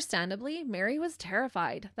 Understandably, Mary was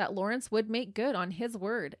terrified that Lawrence would make good on his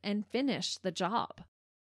word and finish the job.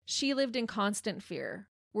 She lived in constant fear,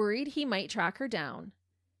 worried he might track her down.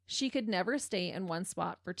 She could never stay in one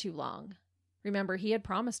spot for too long. Remember, he had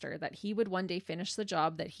promised her that he would one day finish the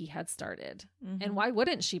job that he had started. Mm-hmm. And why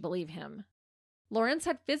wouldn't she believe him? Lawrence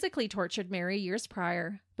had physically tortured Mary years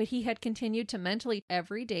prior, but he had continued to mentally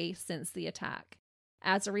every day since the attack.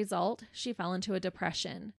 As a result, she fell into a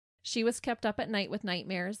depression. She was kept up at night with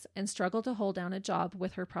nightmares and struggled to hold down a job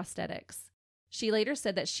with her prosthetics. She later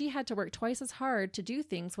said that she had to work twice as hard to do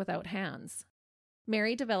things without hands.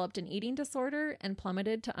 Mary developed an eating disorder and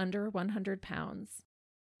plummeted to under 100 pounds.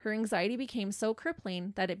 Her anxiety became so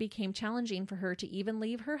crippling that it became challenging for her to even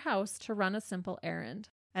leave her house to run a simple errand.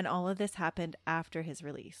 And all of this happened after his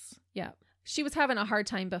release. Yeah. She was having a hard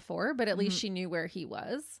time before, but at least she knew where he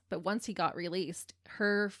was. But once he got released,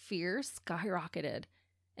 her fear skyrocketed.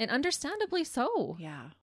 And understandably so.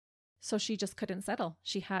 Yeah. So she just couldn't settle.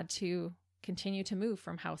 She had to continue to move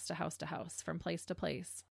from house to house to house, from place to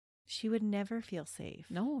place. She would never feel safe.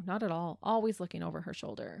 No, not at all. Always looking over her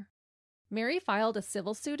shoulder. Mary filed a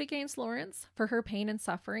civil suit against Lawrence for her pain and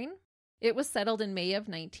suffering. It was settled in May of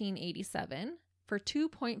 1987 for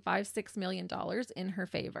 $2.56 million in her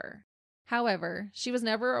favor. However, she was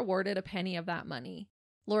never awarded a penny of that money.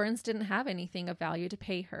 Lawrence didn't have anything of value to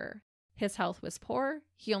pay her. His health was poor,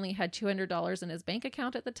 he only had $200 in his bank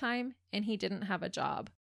account at the time, and he didn't have a job.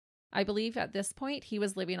 I believe at this point he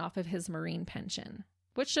was living off of his Marine pension,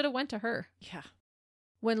 which should have went to her. Yeah.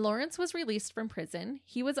 When Lawrence was released from prison,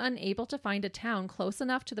 he was unable to find a town close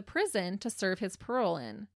enough to the prison to serve his parole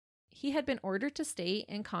in. He had been ordered to stay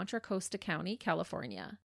in Contra Costa County,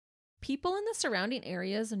 California. People in the surrounding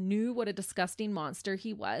areas knew what a disgusting monster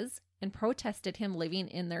he was and protested him living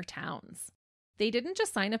in their towns. They didn't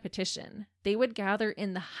just sign a petition. They would gather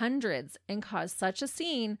in the hundreds and cause such a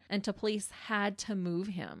scene until police had to move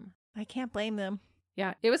him. I can't blame them.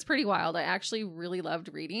 Yeah, it was pretty wild. I actually really loved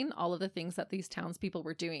reading all of the things that these townspeople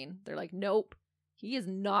were doing. They're like, nope, he is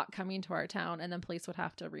not coming to our town, and then police would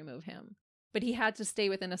have to remove him. But he had to stay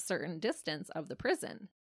within a certain distance of the prison.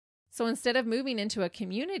 So instead of moving into a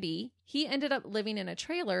community, he ended up living in a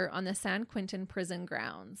trailer on the San Quentin prison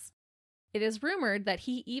grounds. It is rumored that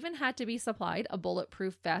he even had to be supplied a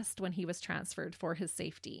bulletproof vest when he was transferred for his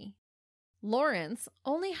safety. Lawrence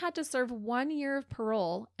only had to serve 1 year of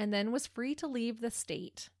parole and then was free to leave the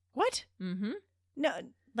state. What? Mm-hmm. No,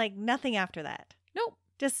 like nothing after that. Nope.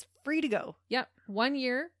 Just free to go. Yep. 1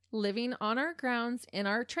 year living on our grounds in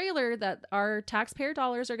our trailer that our taxpayer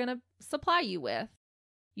dollars are going to supply you with.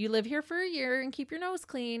 You live here for a year and keep your nose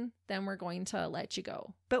clean, then we're going to let you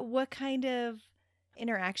go. But what kind of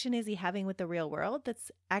interaction is he having with the real world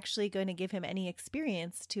that's actually going to give him any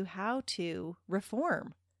experience to how to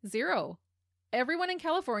reform? Zero. Everyone in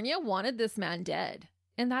California wanted this man dead,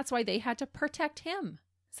 and that's why they had to protect him.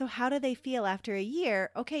 So how do they feel after a year?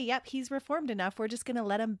 Okay, yep, he's reformed enough. We're just going to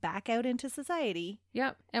let him back out into society.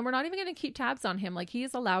 Yep. And we're not even going to keep tabs on him. Like, he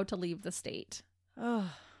is allowed to leave the state.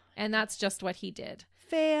 Oh. And that's just what he did.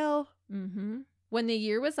 Fail. Mm-hmm. When the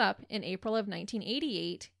year was up in April of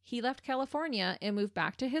 1988, he left California and moved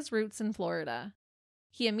back to his roots in Florida.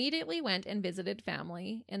 He immediately went and visited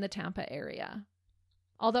family in the Tampa area.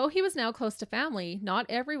 Although he was now close to family, not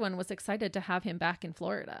everyone was excited to have him back in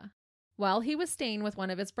Florida. While he was staying with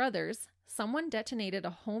one of his brothers, someone detonated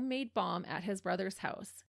a homemade bomb at his brother's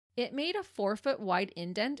house. It made a 4-foot wide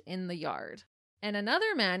indent in the yard. And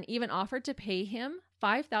another man even offered to pay him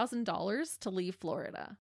 $5,000 to leave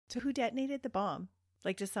Florida. So who detonated the bomb?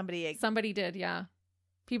 Like just somebody? Somebody did, yeah.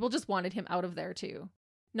 People just wanted him out of there too.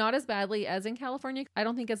 Not as badly as in California. I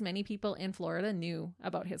don't think as many people in Florida knew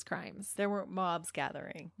about his crimes. There weren't mobs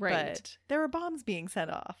gathering. Right. But there were bombs being set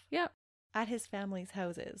off. Yep. At his family's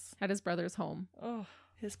houses. At his brother's home. Oh,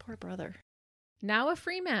 his poor brother. Now a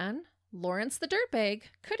free man, Lawrence the Dirtbag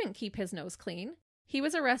couldn't keep his nose clean. He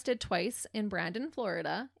was arrested twice in Brandon,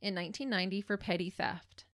 Florida in 1990 for petty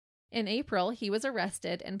theft. In April, he was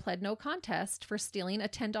arrested and pled no contest for stealing a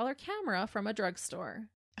 $10 camera from a drugstore.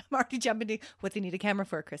 I'm already jumping to, what's he need a camera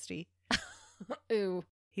for, Christy? Ooh.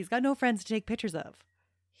 He's got no friends to take pictures of.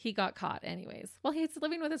 He got caught anyways. Well, he's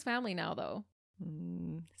living with his family now, though.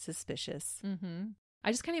 Suspicious. Mm-hmm.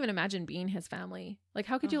 I just can't even imagine being his family. Like,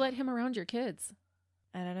 how could you let him around your kids?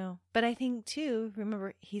 I don't know. But I think, too,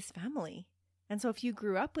 remember, he's family. And so if you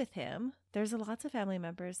grew up with him, there's lots of family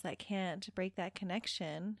members that can't break that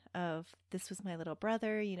connection of, this was my little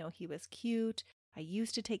brother, you know, he was cute. I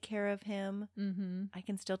used to take care of him. Mm-hmm. I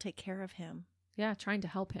can still take care of him. Yeah, trying to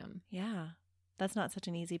help him. Yeah. That's not such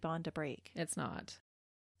an easy bond to break. It's not.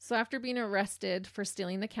 So after being arrested for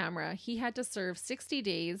stealing the camera, he had to serve 60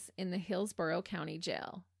 days in the Hillsborough County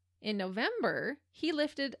Jail. In November, he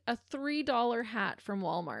lifted a $3 hat from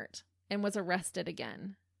Walmart and was arrested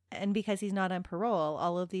again. And because he's not on parole,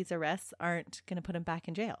 all of these arrests aren't going to put him back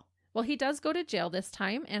in jail. Well, he does go to jail this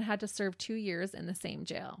time and had to serve 2 years in the same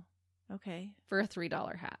jail. Okay. For a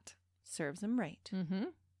 $3 hat. Serves him right. Mm-hmm.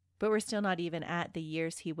 But we're still not even at the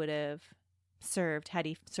years he would have served had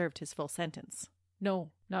he served his full sentence.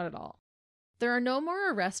 No, not at all. There are no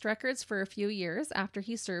more arrest records for a few years after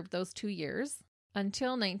he served those 2 years.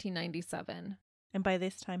 until 1997. And by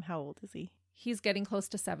this time, how old is he? He's getting close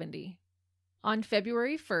to 70. On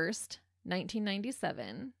February 1st,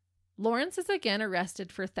 1997, Lawrence is again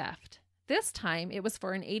arrested for theft. This time, it was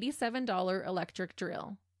for an $87 electric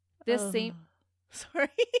drill. Sorry.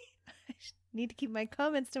 I need to keep my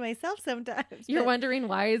comments to myself sometimes. You're wondering,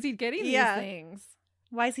 why is he getting these things?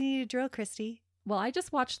 Why does he need a drill, Christy? Well, I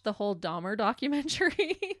just watched the whole Dahmer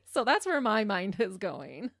documentary, so that's where my mind is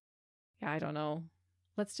going. Yeah, I don't know.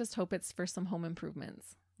 Let's just hope it's for some home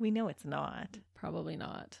improvements. We know it's not. Probably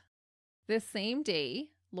not. This same day,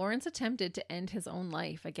 Lawrence attempted to end his own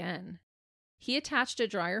life again. He attached a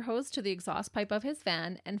dryer hose to the exhaust pipe of his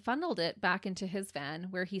van and funneled it back into his van,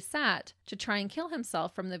 where he sat to try and kill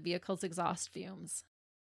himself from the vehicle's exhaust fumes.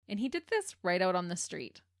 And he did this right out on the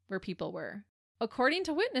street, where people were. According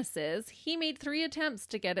to witnesses, he made 3 attempts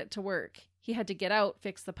to get it to work. He had to get out,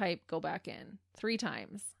 fix the pipe, go back in. 3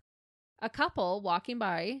 times. A couple walking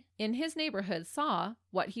by in his neighborhood saw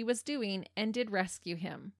what he was doing and did rescue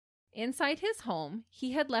him. Inside his home,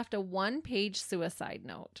 he had left a 1-page suicide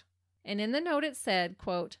note. And in the note it said,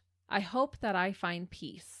 quote, "I hope that I find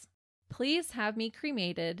peace. Please have me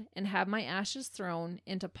cremated and have my ashes thrown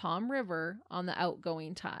into Palm River on the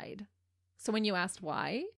outgoing tide." So when you asked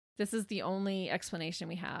why, this is the only explanation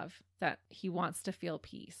we have, that he wants to feel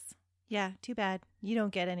peace. Yeah, too bad. You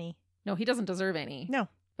don't get any. No, he doesn't deserve any. No.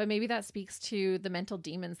 But maybe that speaks to the mental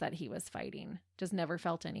demons that he was fighting. Just never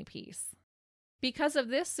felt any peace. Because of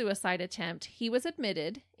this suicide attempt, he was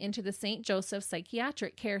admitted into the St. Joseph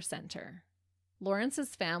Psychiatric Care Center.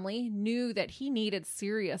 Lawrence's family knew that he needed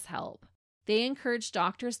serious help. They encouraged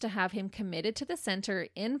doctors to have him committed to the center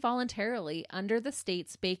involuntarily under the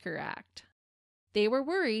state's Baker Act. They were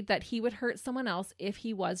worried that he would hurt someone else if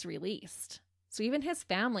he was released. So even his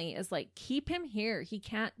family is like, keep him here. He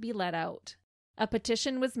can't be let out. A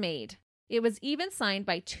petition was made. It was even signed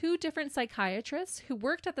by 2 different psychiatrists who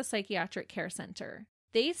worked at the psychiatric care center.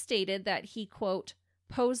 They stated that he, quote,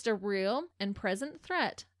 posed a real and present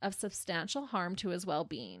threat of substantial harm to his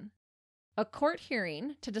well-being. A court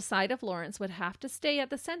hearing to decide if Lawrence would have to stay at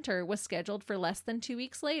the center was scheduled for less than 2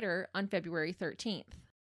 weeks later on February 13th.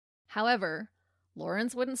 However,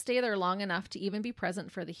 Lawrence wouldn't stay there long enough to even be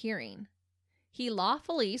present for the hearing. He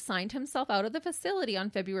lawfully signed himself out of the facility on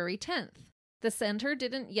February 10th. The center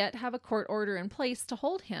didn't yet have a court order in place to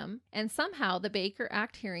hold him, and somehow the Baker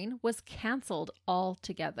Act hearing was canceled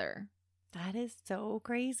altogether. That is so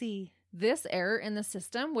crazy. This error in the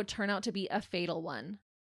system would turn out to be a fatal one.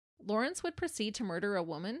 Lawrence would proceed to murder a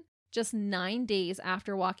woman just 9 days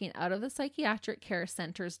after walking out of the psychiatric care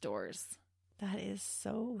center's doors. That is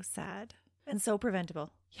so sad and so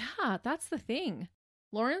preventable. Yeah, that's the thing.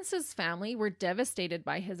 Lawrence's family were devastated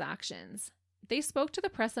by his actions. They spoke to the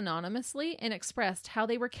press anonymously and expressed how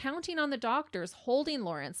they were counting on the doctors holding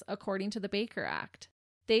Lawrence according to the Baker Act.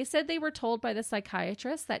 They said they were told by the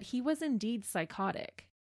psychiatrist that he was indeed psychotic.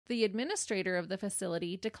 The administrator of the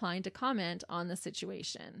facility declined to comment on the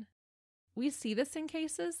situation. We see this in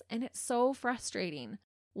cases, and it's so frustrating.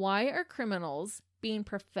 Why are criminals being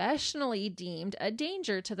professionally deemed a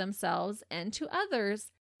danger to themselves and to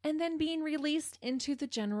others, and then being released into the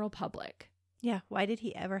general public? Yeah, why did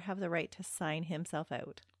he ever have the right to sign himself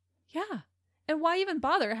out? Yeah. And why even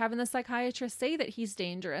bother having the psychiatrist say that he's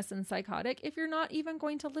dangerous and psychotic if you're not even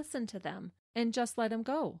going to listen to them and just let him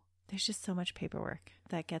go? There's just so much paperwork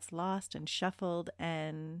that gets lost and shuffled,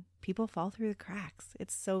 and people fall through the cracks.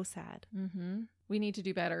 It's so sad. We need to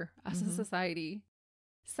do better as a society.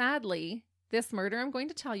 Sadly, this murder I'm going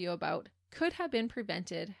to tell you about could have been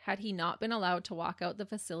prevented had he not been allowed to walk out the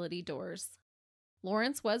facility doors.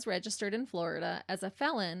 Lawrence was registered in Florida as a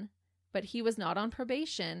felon, but he was not on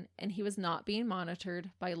probation and he was not being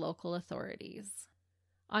monitored by local authorities.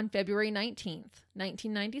 On February 19th,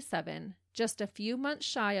 1997, just a few months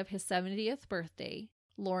shy of his 70th birthday,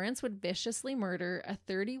 Lawrence would viciously murder a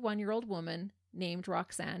 31-year-old woman named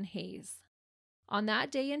Roxanne Hayes. On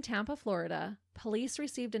that day in Tampa, Florida, police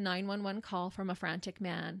received a 911 call from a frantic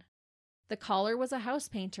man. The caller was a house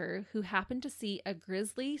painter who happened to see a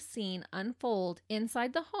grisly scene unfold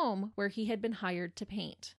inside the home where he had been hired to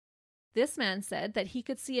paint. This man said that he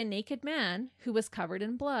could see a naked man who was covered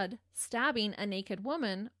in blood stabbing a naked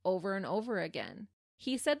woman over and over again.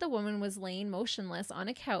 He said the woman was laying motionless on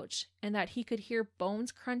a couch and that he could hear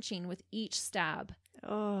bones crunching with each stab.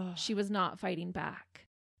 Oh. She was not fighting back.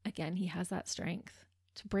 Again, he has that strength.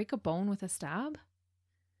 To break a bone with a stab?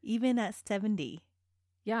 Even at 70.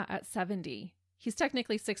 Yeah, at 70. He's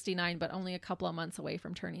technically 69, but only a couple of months away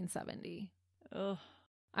from turning 70. Ugh.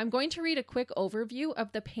 I'm going to read a quick overview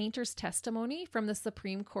of the painter's testimony from the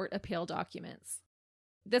Supreme Court appeal documents.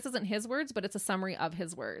 This isn't his words, but it's a summary of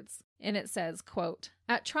his words. And it says, quote,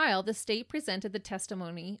 "At trial, the state presented the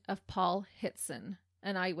testimony of Paul Hitson,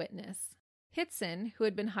 an eyewitness. Hitson, who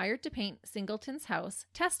had been hired to paint Singleton's house,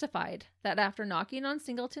 testified that after knocking on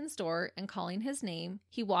Singleton's door and calling his name,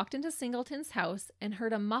 he walked into Singleton's house and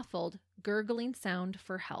heard a muffled, gurgling sound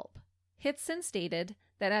for help. Hitson stated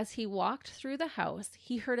that as he walked through the house,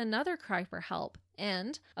 he heard another cry for help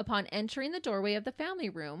and, upon entering the doorway of the family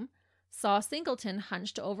room, saw Singleton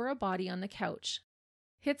hunched over a body on the couch.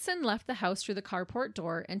 Hitson left the house through the carport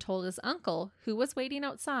door and told his uncle, who was waiting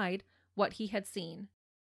outside, what he had seen.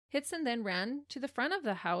 Hitson then ran to the front of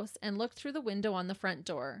the house and looked through the window on the front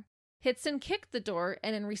door. Hitson kicked the door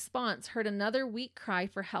and in response heard another weak cry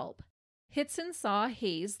for help. Hitson saw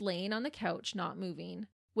Hayes laying on the couch, not moving,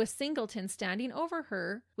 with Singleton standing over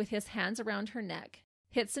her with his hands around her neck.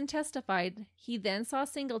 Hitson testified he then saw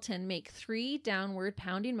Singleton make 3 downward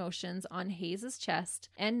pounding motions on Hayes' chest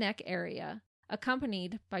and neck area,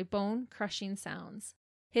 accompanied by bone-crushing sounds.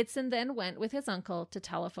 Hitson then went with his uncle to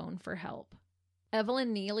telephone for help.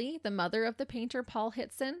 Evelyn Neely, the mother of the painter Paul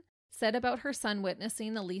Hitson, said about her son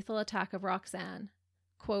witnessing the lethal attack of Roxanne,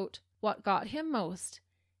 quote, "What got him most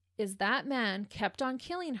is that man kept on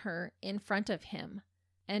killing her in front of him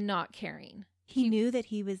and not caring. He knew that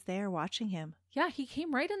he was there watching him. Yeah, he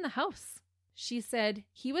came right in the house." She said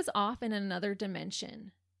he was off in another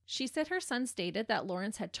dimension. She said her son stated that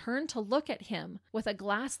Lawrence had turned to look at him with a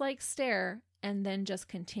glass-like stare and then just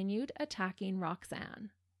continued attacking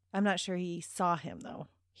Roxanne. I'm not sure he saw him, though.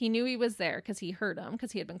 He knew he was there because he heard him,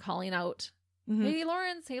 because he had been calling out, "Hey,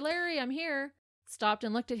 Lawrence, hey, Larry, I'm here." Stopped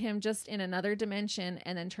and looked at him just in another dimension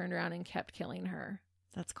and then turned around and kept killing her.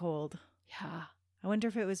 That's cold. Yeah. I wonder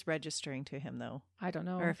if it was registering to him, though. I don't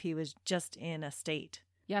know. Or if he was just in a state.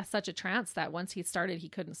 Yeah, such a trance that once he started, he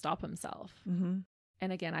couldn't stop himself. Mm-hmm.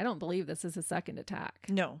 And again, I don't believe this is his second attack.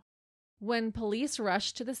 No. When police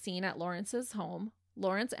rushed to the scene at Lawrence's home,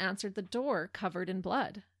 Lawrence answered the door covered in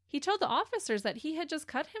blood. He told the officers that he had just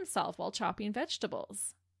cut himself while chopping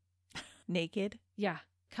vegetables. Naked? Yeah,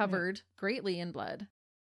 covered greatly in blood.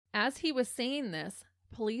 As he was saying this,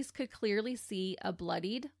 police could clearly see a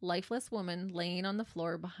bloodied, lifeless woman laying on the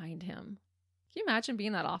floor behind him. Can you imagine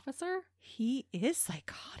being that officer? He is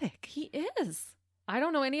psychotic. He is. I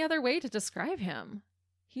don't know any other way to describe him.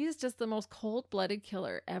 He's just the most cold-blooded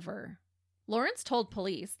killer ever. Lawrence told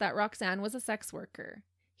police that Roxanne was a sex worker.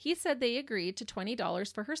 He said they agreed to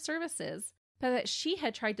 $20 for her services, but that she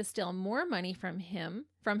had tried to steal more money from him,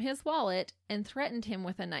 from his wallet, and threatened him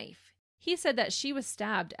with a knife. He said that she was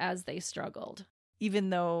stabbed as they struggled. Even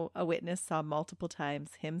though a witness saw multiple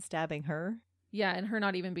times him stabbing her? Yeah, and her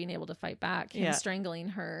not even being able to fight back, him strangling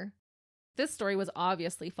her. This story was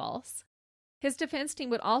obviously false. His defense team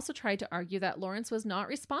would also try to argue that Lawrence was not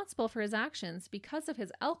responsible for his actions because of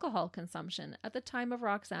his alcohol consumption at the time of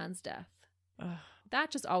Roxanne's death. Ugh. That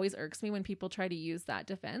just always irks me when people try to use that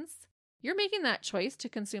defense. You're making that choice to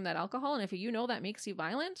consume that alcohol, and if you know that makes you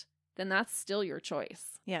violent, then that's still your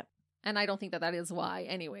choice. Yeah. And I don't think that is why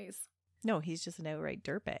anyways. No, he's just an outright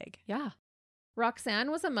dirtbag. Yeah.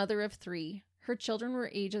 Roxanne was a mother of 3. Her children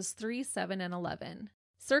were ages 3, 7, and 11.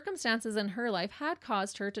 Circumstances in her life had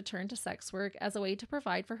caused her to turn to sex work as a way to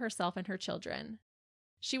provide for herself and her children.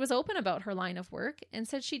 She was open about her line of work and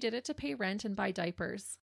said she did it to pay rent and buy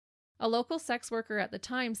diapers. A local sex worker at the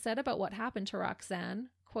time said about what happened to Roxanne,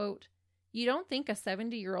 quote, "You don't think a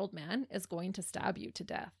 70-year-old man is going to stab you to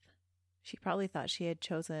death." She probably thought she had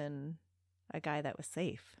chosen a guy that was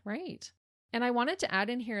safe. Right. And I wanted to add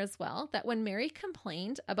in here as well that when Mary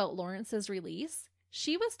complained about Lawrence's release,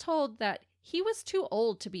 she was told that he was too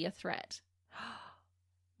old to be a threat.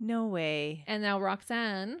 No way. And now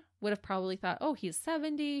Roxanne would have probably thought, oh, he's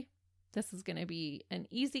 70. This is going to be an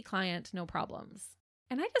easy client, no problems.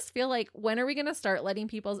 And I just feel like, when are we going to start letting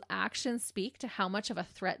people's actions speak to how much of a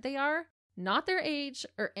threat they are, not their age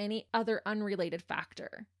or any other unrelated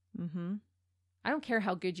factor? Mm-hmm. I don't care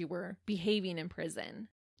how good you were behaving in prison.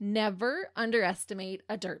 Never underestimate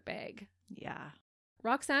a dirtbag. Yeah.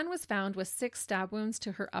 Roxanne was found with 6 stab wounds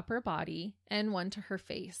to her upper body and 1 to her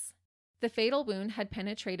face. The fatal wound had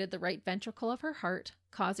penetrated the right ventricle of her heart,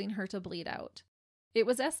 causing her to bleed out. It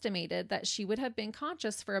was estimated that she would have been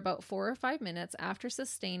conscious for about 4 or 5 minutes after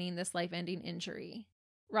sustaining this life-ending injury.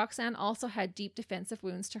 Roxanne also had deep defensive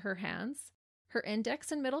wounds to her hands. Her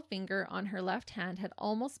index and middle finger on her left hand had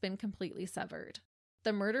almost been completely severed.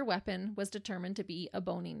 The murder weapon was determined to be a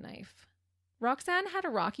boning knife. Roxanne had a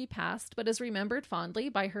rocky past, but is remembered fondly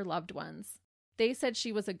by her loved ones. They said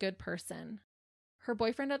she was a good person. Her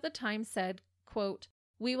boyfriend at the time said, quote,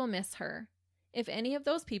 "We will miss her. If any of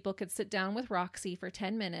those people could sit down with Roxy for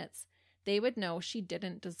 10 minutes, they would know she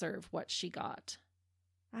didn't deserve what she got.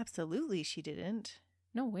 Absolutely, she didn't.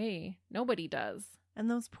 No way. Nobody does. And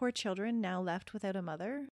those poor children now left without a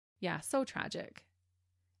mother? Yeah, so tragic.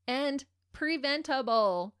 And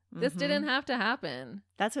preventable. This didn't have to happen.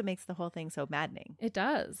 That's what makes the whole thing so maddening. It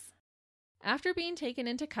does. After being taken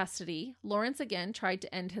into custody, Lawrence again tried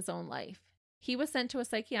to end his own life. He was sent to a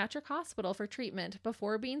psychiatric hospital for treatment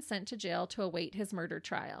before being sent to jail to await his murder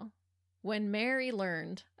trial. When Mary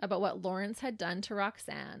learned about what Lawrence had done to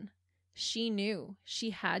Roxanne, she knew she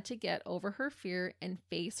had to get over her fear and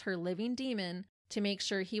face her living demon to make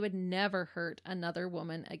sure he would never hurt another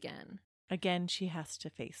woman again. Again, she has to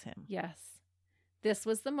face him. Yes. This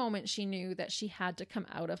was the moment she knew that she had to come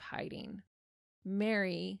out of hiding.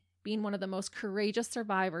 Mary, being one of the most courageous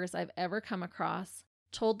survivors I've ever come across,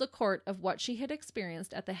 told the court of what she had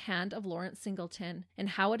experienced at the hand of Lawrence Singleton and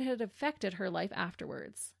how it had affected her life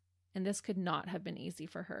afterwards. And this could not have been easy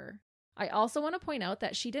for her. I also want to point out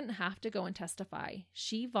that she didn't have to go and testify.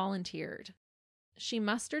 She volunteered. She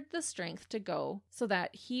mustered the strength to go so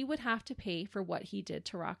that he would have to pay for what he did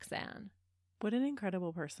to Roxanne. What an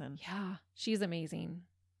incredible person. Yeah, she's amazing.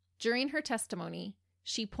 During her testimony,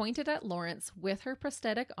 she pointed at Lawrence with her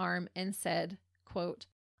prosthetic arm and said, quote,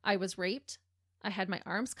 "I was raped. I had my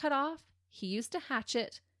arms cut off. He used a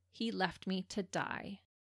hatchet. He left me to die."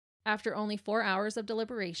 After only 4 hours of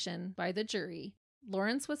deliberation by the jury,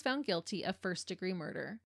 Lawrence was found guilty of first-degree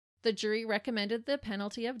murder. The jury recommended the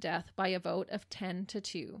penalty of death by a vote of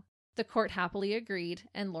 10-2. The court happily agreed,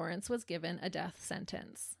 and Lawrence was given a death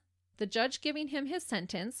sentence. The judge giving him his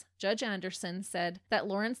sentence, Judge Anderson, said that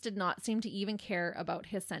Lawrence did not seem to even care about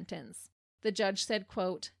his sentence. The judge said,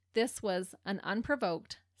 quote, "This was an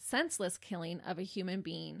unprovoked, senseless killing of a human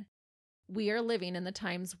being. We are living in the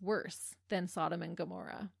times worse than Sodom and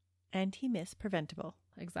Gomorrah." And he missed preventable.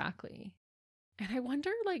 Exactly. And I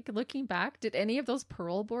wonder, like, looking back, did any of those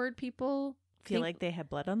parole board people Feel like they had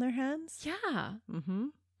blood on their hands? Yeah. Mm-hmm.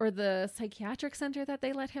 Or the psychiatric center that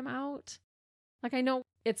they let him out? Like, I know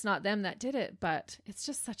it's not them that did it, but it's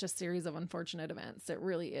just such a series of unfortunate events. It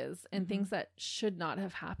really is. And things that should not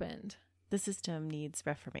have happened. The system needs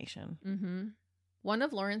reformation. Mm-hmm. One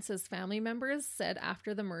of Lawrence's family members said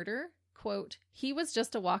after the murder, quote, "He was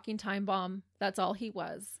just a walking time bomb. That's all he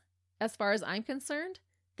was. As far as I'm concerned,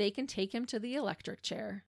 they can take him to the electric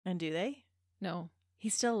chair." And do they? No.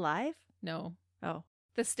 He's still alive? No. Oh.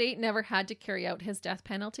 The state never had to carry out his death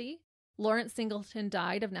penalty. Lawrence Singleton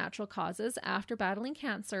died of natural causes after battling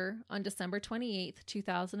cancer on December 28th,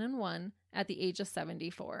 2001 at the age of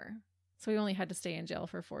 74. So he only had to stay in jail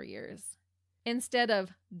for 4 years. Instead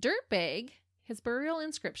of dirtbag, his burial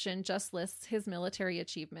inscription just lists his military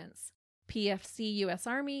achievements: PFC U.S.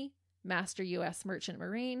 Army, Master U.S. Merchant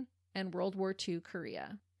Marine, and World War II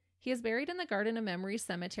Korea. He is buried in the Garden of Memories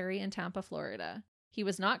Cemetery in Tampa, Florida. He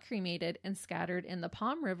was not cremated and scattered in the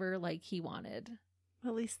Palm River like he wanted.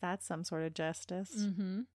 Well, at least that's some sort of justice.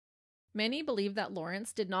 Mm-hmm. Many believe that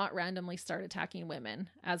Lawrence did not randomly start attacking women,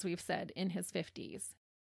 as we've said, in his 50s.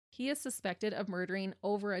 He is suspected of murdering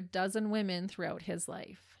over a dozen women throughout his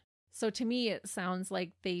life. So to me, it sounds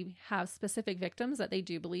like they have specific victims that they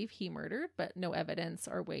do believe he murdered, but no evidence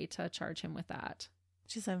or way to charge him with that.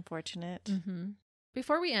 Which is unfortunate. Mm-hmm.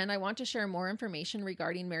 Before we end, I want to share more information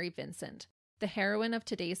regarding Mary Vincent, the heroine of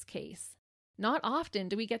today's case. Not often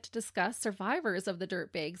do we get to discuss survivors of the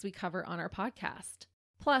dirtbags we cover on our podcast.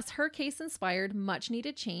 Plus, her case inspired much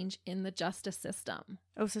needed change in the justice system.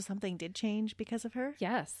 Oh, so something did change because of her?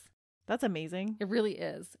 Yes. That's amazing. It really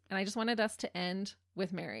is. And I just wanted us to end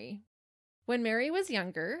with Mary. When Mary was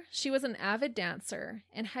younger, she was an avid dancer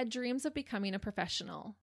and had dreams of becoming a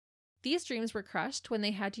professional. These dreams were crushed when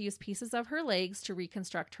they had to use pieces of her legs to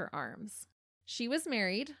reconstruct her arms. She was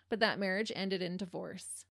married, but that marriage ended in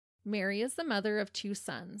divorce. Mary is the mother of 2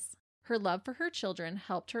 sons. Her love for her children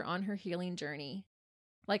helped her on her healing journey.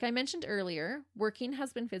 Like I mentioned earlier, working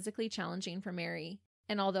has been physically challenging for Mary,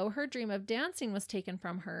 and although her dream of dancing was taken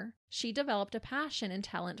from her, she developed a passion and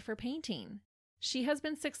talent for painting. She has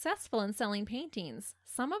been successful in selling paintings,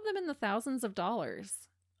 some of them in the thousands of dollars.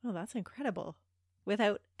 Oh, that's incredible.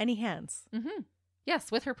 Without any hands. Mm-hmm.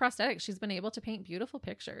 Yes, with her prosthetics, she's been able to paint beautiful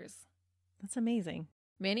pictures. That's amazing.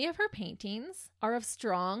 Many of her paintings are of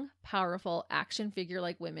strong, powerful, action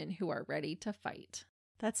figure-like women who are ready to fight.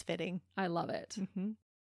 That's fitting. I love it. Mm-hmm.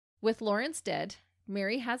 With Lawrence dead,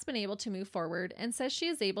 Mary has been able to move forward and says she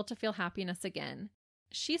is able to feel happiness again.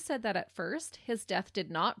 She said that at first, his death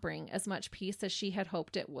did not bring as much peace as she had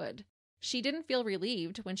hoped it would. She didn't feel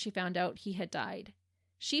relieved when she found out he had died.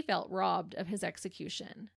 She felt robbed of his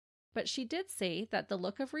execution. But she did say that the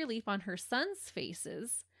look of relief on her sons'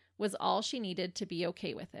 faces was all she needed to be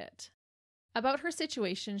okay with it. About her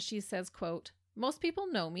situation, she says, quote, "Most people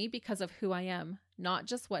know me because of who I am, not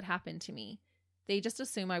just what happened to me. They just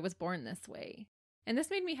assume I was born this way." And this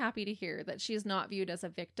made me happy to hear that she is not viewed as a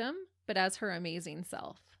victim, but as her amazing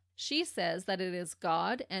self. She says that it is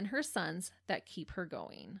God and her sons that keep her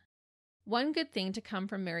going. One good thing to come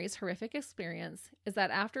from Mary's horrific experience is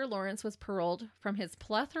that after Lawrence was paroled from his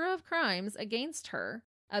plethora of crimes against her,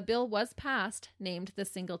 a bill was passed named the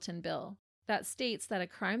Singleton Bill that states that a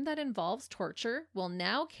crime that involves torture will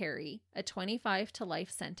now carry a 25 to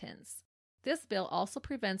life sentence. This bill also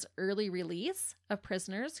prevents early release of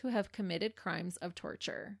prisoners who have committed crimes of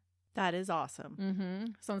torture. That is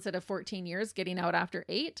awesome. So instead of 14 years getting out after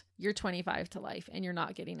 8, you're 25 to life and you're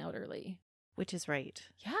not getting out early. Which is right.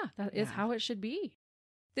 Yeah, that is how it should be.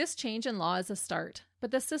 This change in law is a start,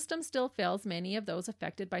 but the system still fails many of those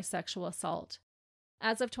affected by sexual assault.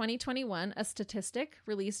 As of 2021, a statistic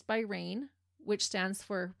released by RAINN, which stands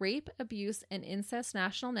for Rape, Abuse, and Incest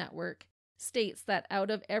National Network, states that out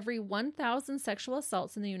of every 1,000 sexual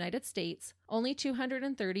assaults in the United States, only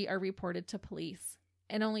 230 are reported to police,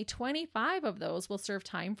 and only 25 of those will serve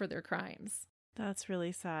time for their crimes. That's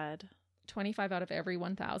really sad. 25 out of every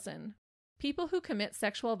 1,000. People who commit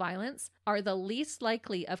sexual violence are the least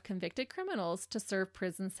likely of convicted criminals to serve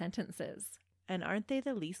prison sentences. And aren't they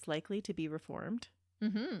the least likely to be reformed?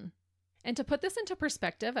 And to put this into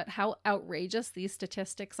perspective at how outrageous these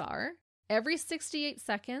statistics are, every 68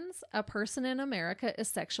 seconds, a person in America is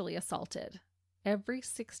sexually assaulted. Every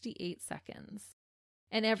 68 seconds.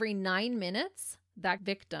 And every 9 minutes, that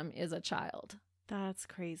victim is a child. That's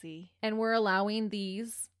crazy. And we're allowing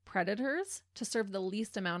these predators to serve the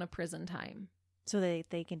least amount of prison time. So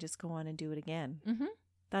they can just go on and do it again.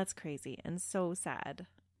 That's crazy and so sad.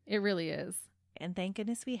 It really is. And thank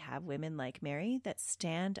goodness we have women like Mary that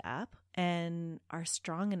stand up and are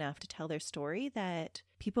strong enough to tell their story that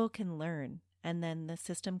people can learn and then the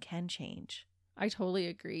system can change. I totally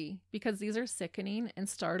agree, because these are sickening and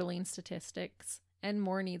startling statistics and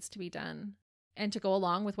more needs to be done. And to go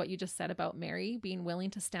along with what you just said about Mary being willing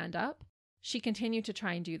to stand up, she continued to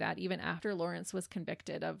try and do that even after Lawrence was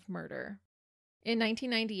convicted of murder. In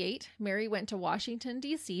 1998, Mary went to Washington,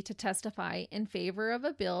 D.C. to testify in favor of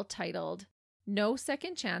a bill titled No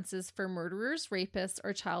Second Chances for Murderers, Rapists,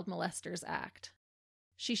 or Child Molesters Act.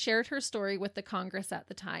 She shared her story with the Congress at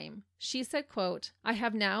the time. She said, quote, "I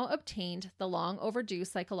have now obtained the long overdue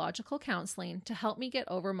psychological counseling to help me get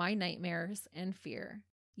over my nightmares and fear.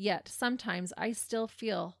 Yet, sometimes I still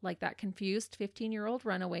feel like that confused 15-year-old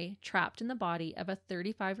runaway trapped in the body of a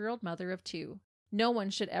 35-year-old mother of 2. No one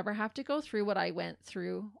should ever have to go through what I went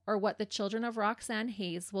through or what the children of Roxanne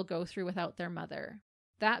Hayes will go through without their mother."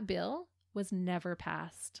 That bill was never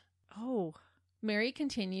passed. Oh. Mary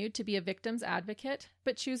continued to be a victim's advocate,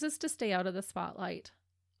 but chooses to stay out of the spotlight.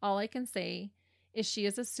 All I can say is she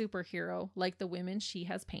is a superhero like the women she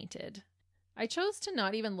has painted. I chose to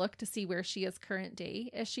not even look to see where she is current day,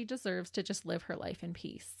 as she deserves to just live her life in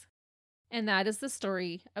peace. And that is the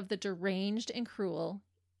story of the deranged and cruel,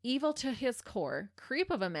 evil to his core, creep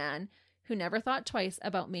of a man who never thought twice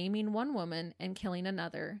about maiming one woman and killing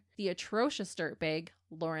another, the atrocious dirtbag,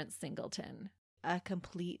 Lawrence Singleton. A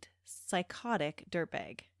complete psychotic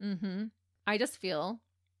dirtbag. I just feel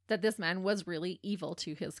that this man was really evil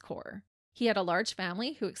to his core. He had a large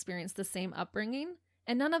family who experienced the same upbringing,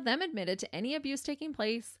 and none of them admitted to any abuse taking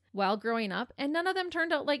place while growing up, and none of them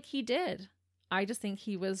turned out like he did. I just think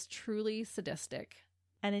he was truly sadistic.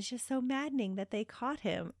 And it's just so maddening that they caught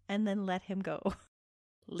him and then let him go.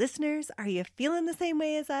 Listeners, are you feeling the same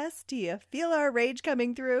way as us? Do you feel our rage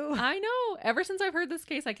coming through? I know. Ever since I've heard this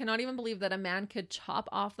case, I cannot even believe that a man could chop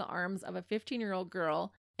off the arms of a 15-year-old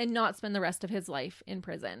girl and not spend the rest of his life in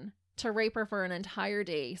prison, to rape her for an entire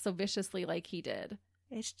day so viciously like he did.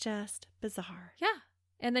 It's just bizarre. Yeah.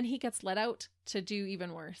 And then he gets let out to do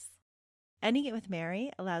even worse. Ending it with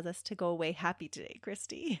Mary allows us to go away happy today,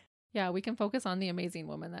 Christy. Yeah, we can focus on the amazing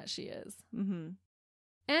woman that she is. Mm-hmm.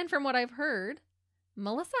 And from what I've heard,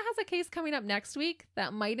 Melissa has a case coming up next week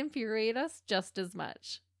that might infuriate us just as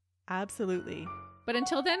much. Absolutely. But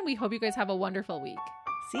until then, we hope you guys have a wonderful week.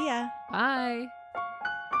 See ya. Bye.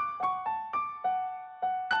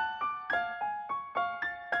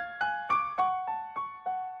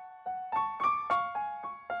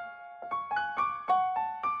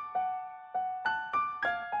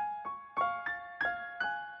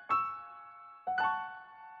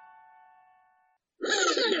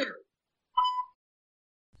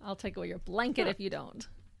 I'll take away your blanket if you don't.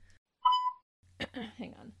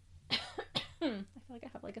 Hang on. I feel like I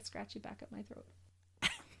have like a scratchy back up my throat. I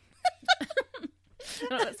don't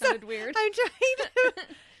know, that sounded weird. I'm trying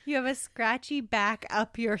to... You have a scratchy back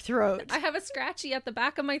up your throat. I have a scratchy at the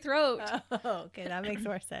back of my throat. Oh, okay. That makes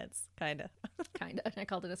more sense. Kind of. Kind of. I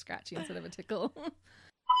called it a scratchy instead of a tickle.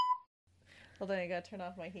 Hold on, I gotta turn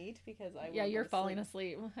off my heat because Yeah, you're falling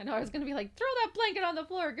asleep. I know. I was gonna be like, throw that blanket on the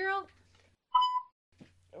floor, girl.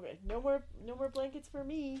 Okay, no more blankets for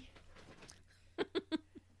me.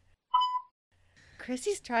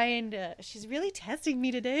 Chrissy's she's really testing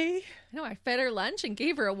me today. I know. I fed her lunch and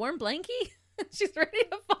gave her a warm blankie. She's ready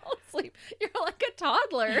to fall asleep. You're like a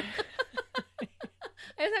toddler.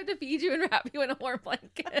 I just have to feed you and wrap you in a warm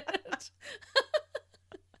blanket.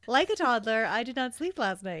 Like a toddler, I did not sleep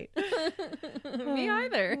last night. Me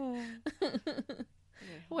either.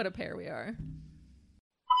 What a pair we are.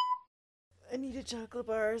 I need a chocolate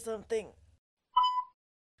bar or something.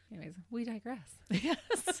 Anyways, we digress.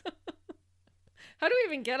 Yes. How do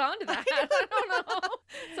we even get onto that? I don't know.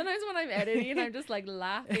 Sometimes when I'm editing, I'm just like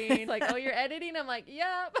laughing. Like, oh, you're editing? I'm like,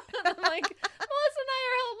 yep. And I'm like, Melissa and I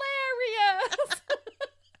are hilarious.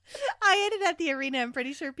 I ended at the arena. I'm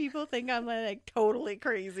pretty sure people think I'm like totally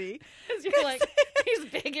crazy. Because you're like, these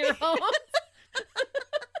big earphones.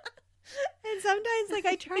 And sometimes like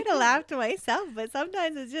I try to laugh to myself, but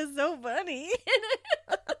sometimes it's just so funny.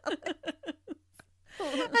 And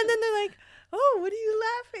then they're like, oh, what are you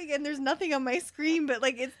laughing? And there's nothing on my screen, but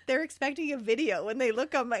like they're expecting a video when they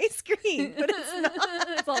look on my screen, but it's not.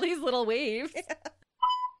 It's all these little waves. Yeah.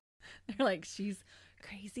 They're like, she's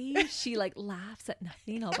crazy. She like laughs at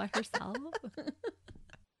nothing all by herself.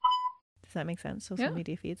 Does that make sense? Social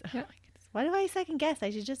media feeds. Oh my goodness. Why do I second guess? I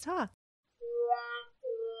should just talk.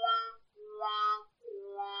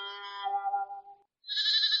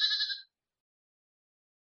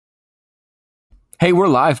 Hey, we're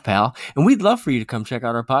live, pal, and we'd love for you to come check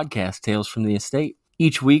out our podcast, Tales from the Estate.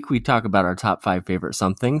 Each week, we talk about our top 5 favorite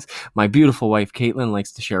somethings. My beautiful wife, Caitlin,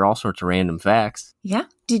 likes to share all sorts of random facts. Yeah?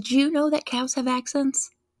 Did you know that cows have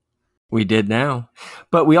accents? We did now.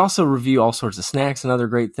 But we also review all sorts of snacks and other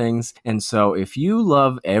great things. And so if you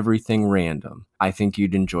love everything random, I think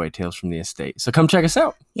you'd enjoy Tales from the Estate. So come check us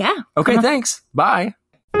out. Yeah. Okay, thanks. Bye.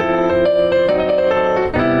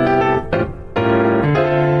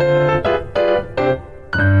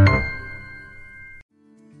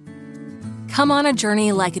 Come on a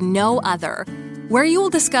journey like no other, where you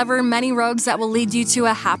will discover many roads that will lead you to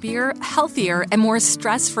a happier, healthier, and more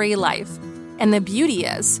stress-free life. And the beauty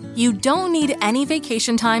is, you don't need any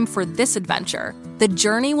vacation time for this adventure. The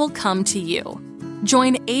journey will come to you.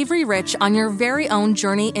 Join Avery Rich on your very own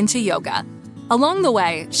journey into yoga. Along the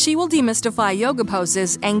way, she will demystify yoga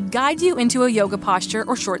poses and guide you into a yoga posture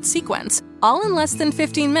or short sequence, all in less than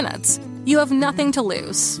 15 minutes. You have nothing to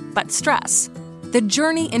lose but stress. The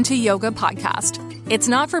Journey into Yoga podcast. It's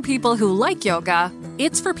not for people who like yoga,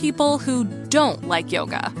 it's for people who don't like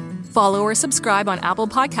yoga. Follow or subscribe on Apple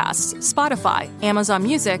Podcasts, Spotify, Amazon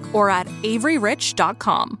Music, or at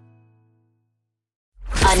averyrich.com.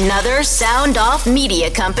 Another Sound Off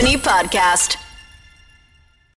Media Company podcast.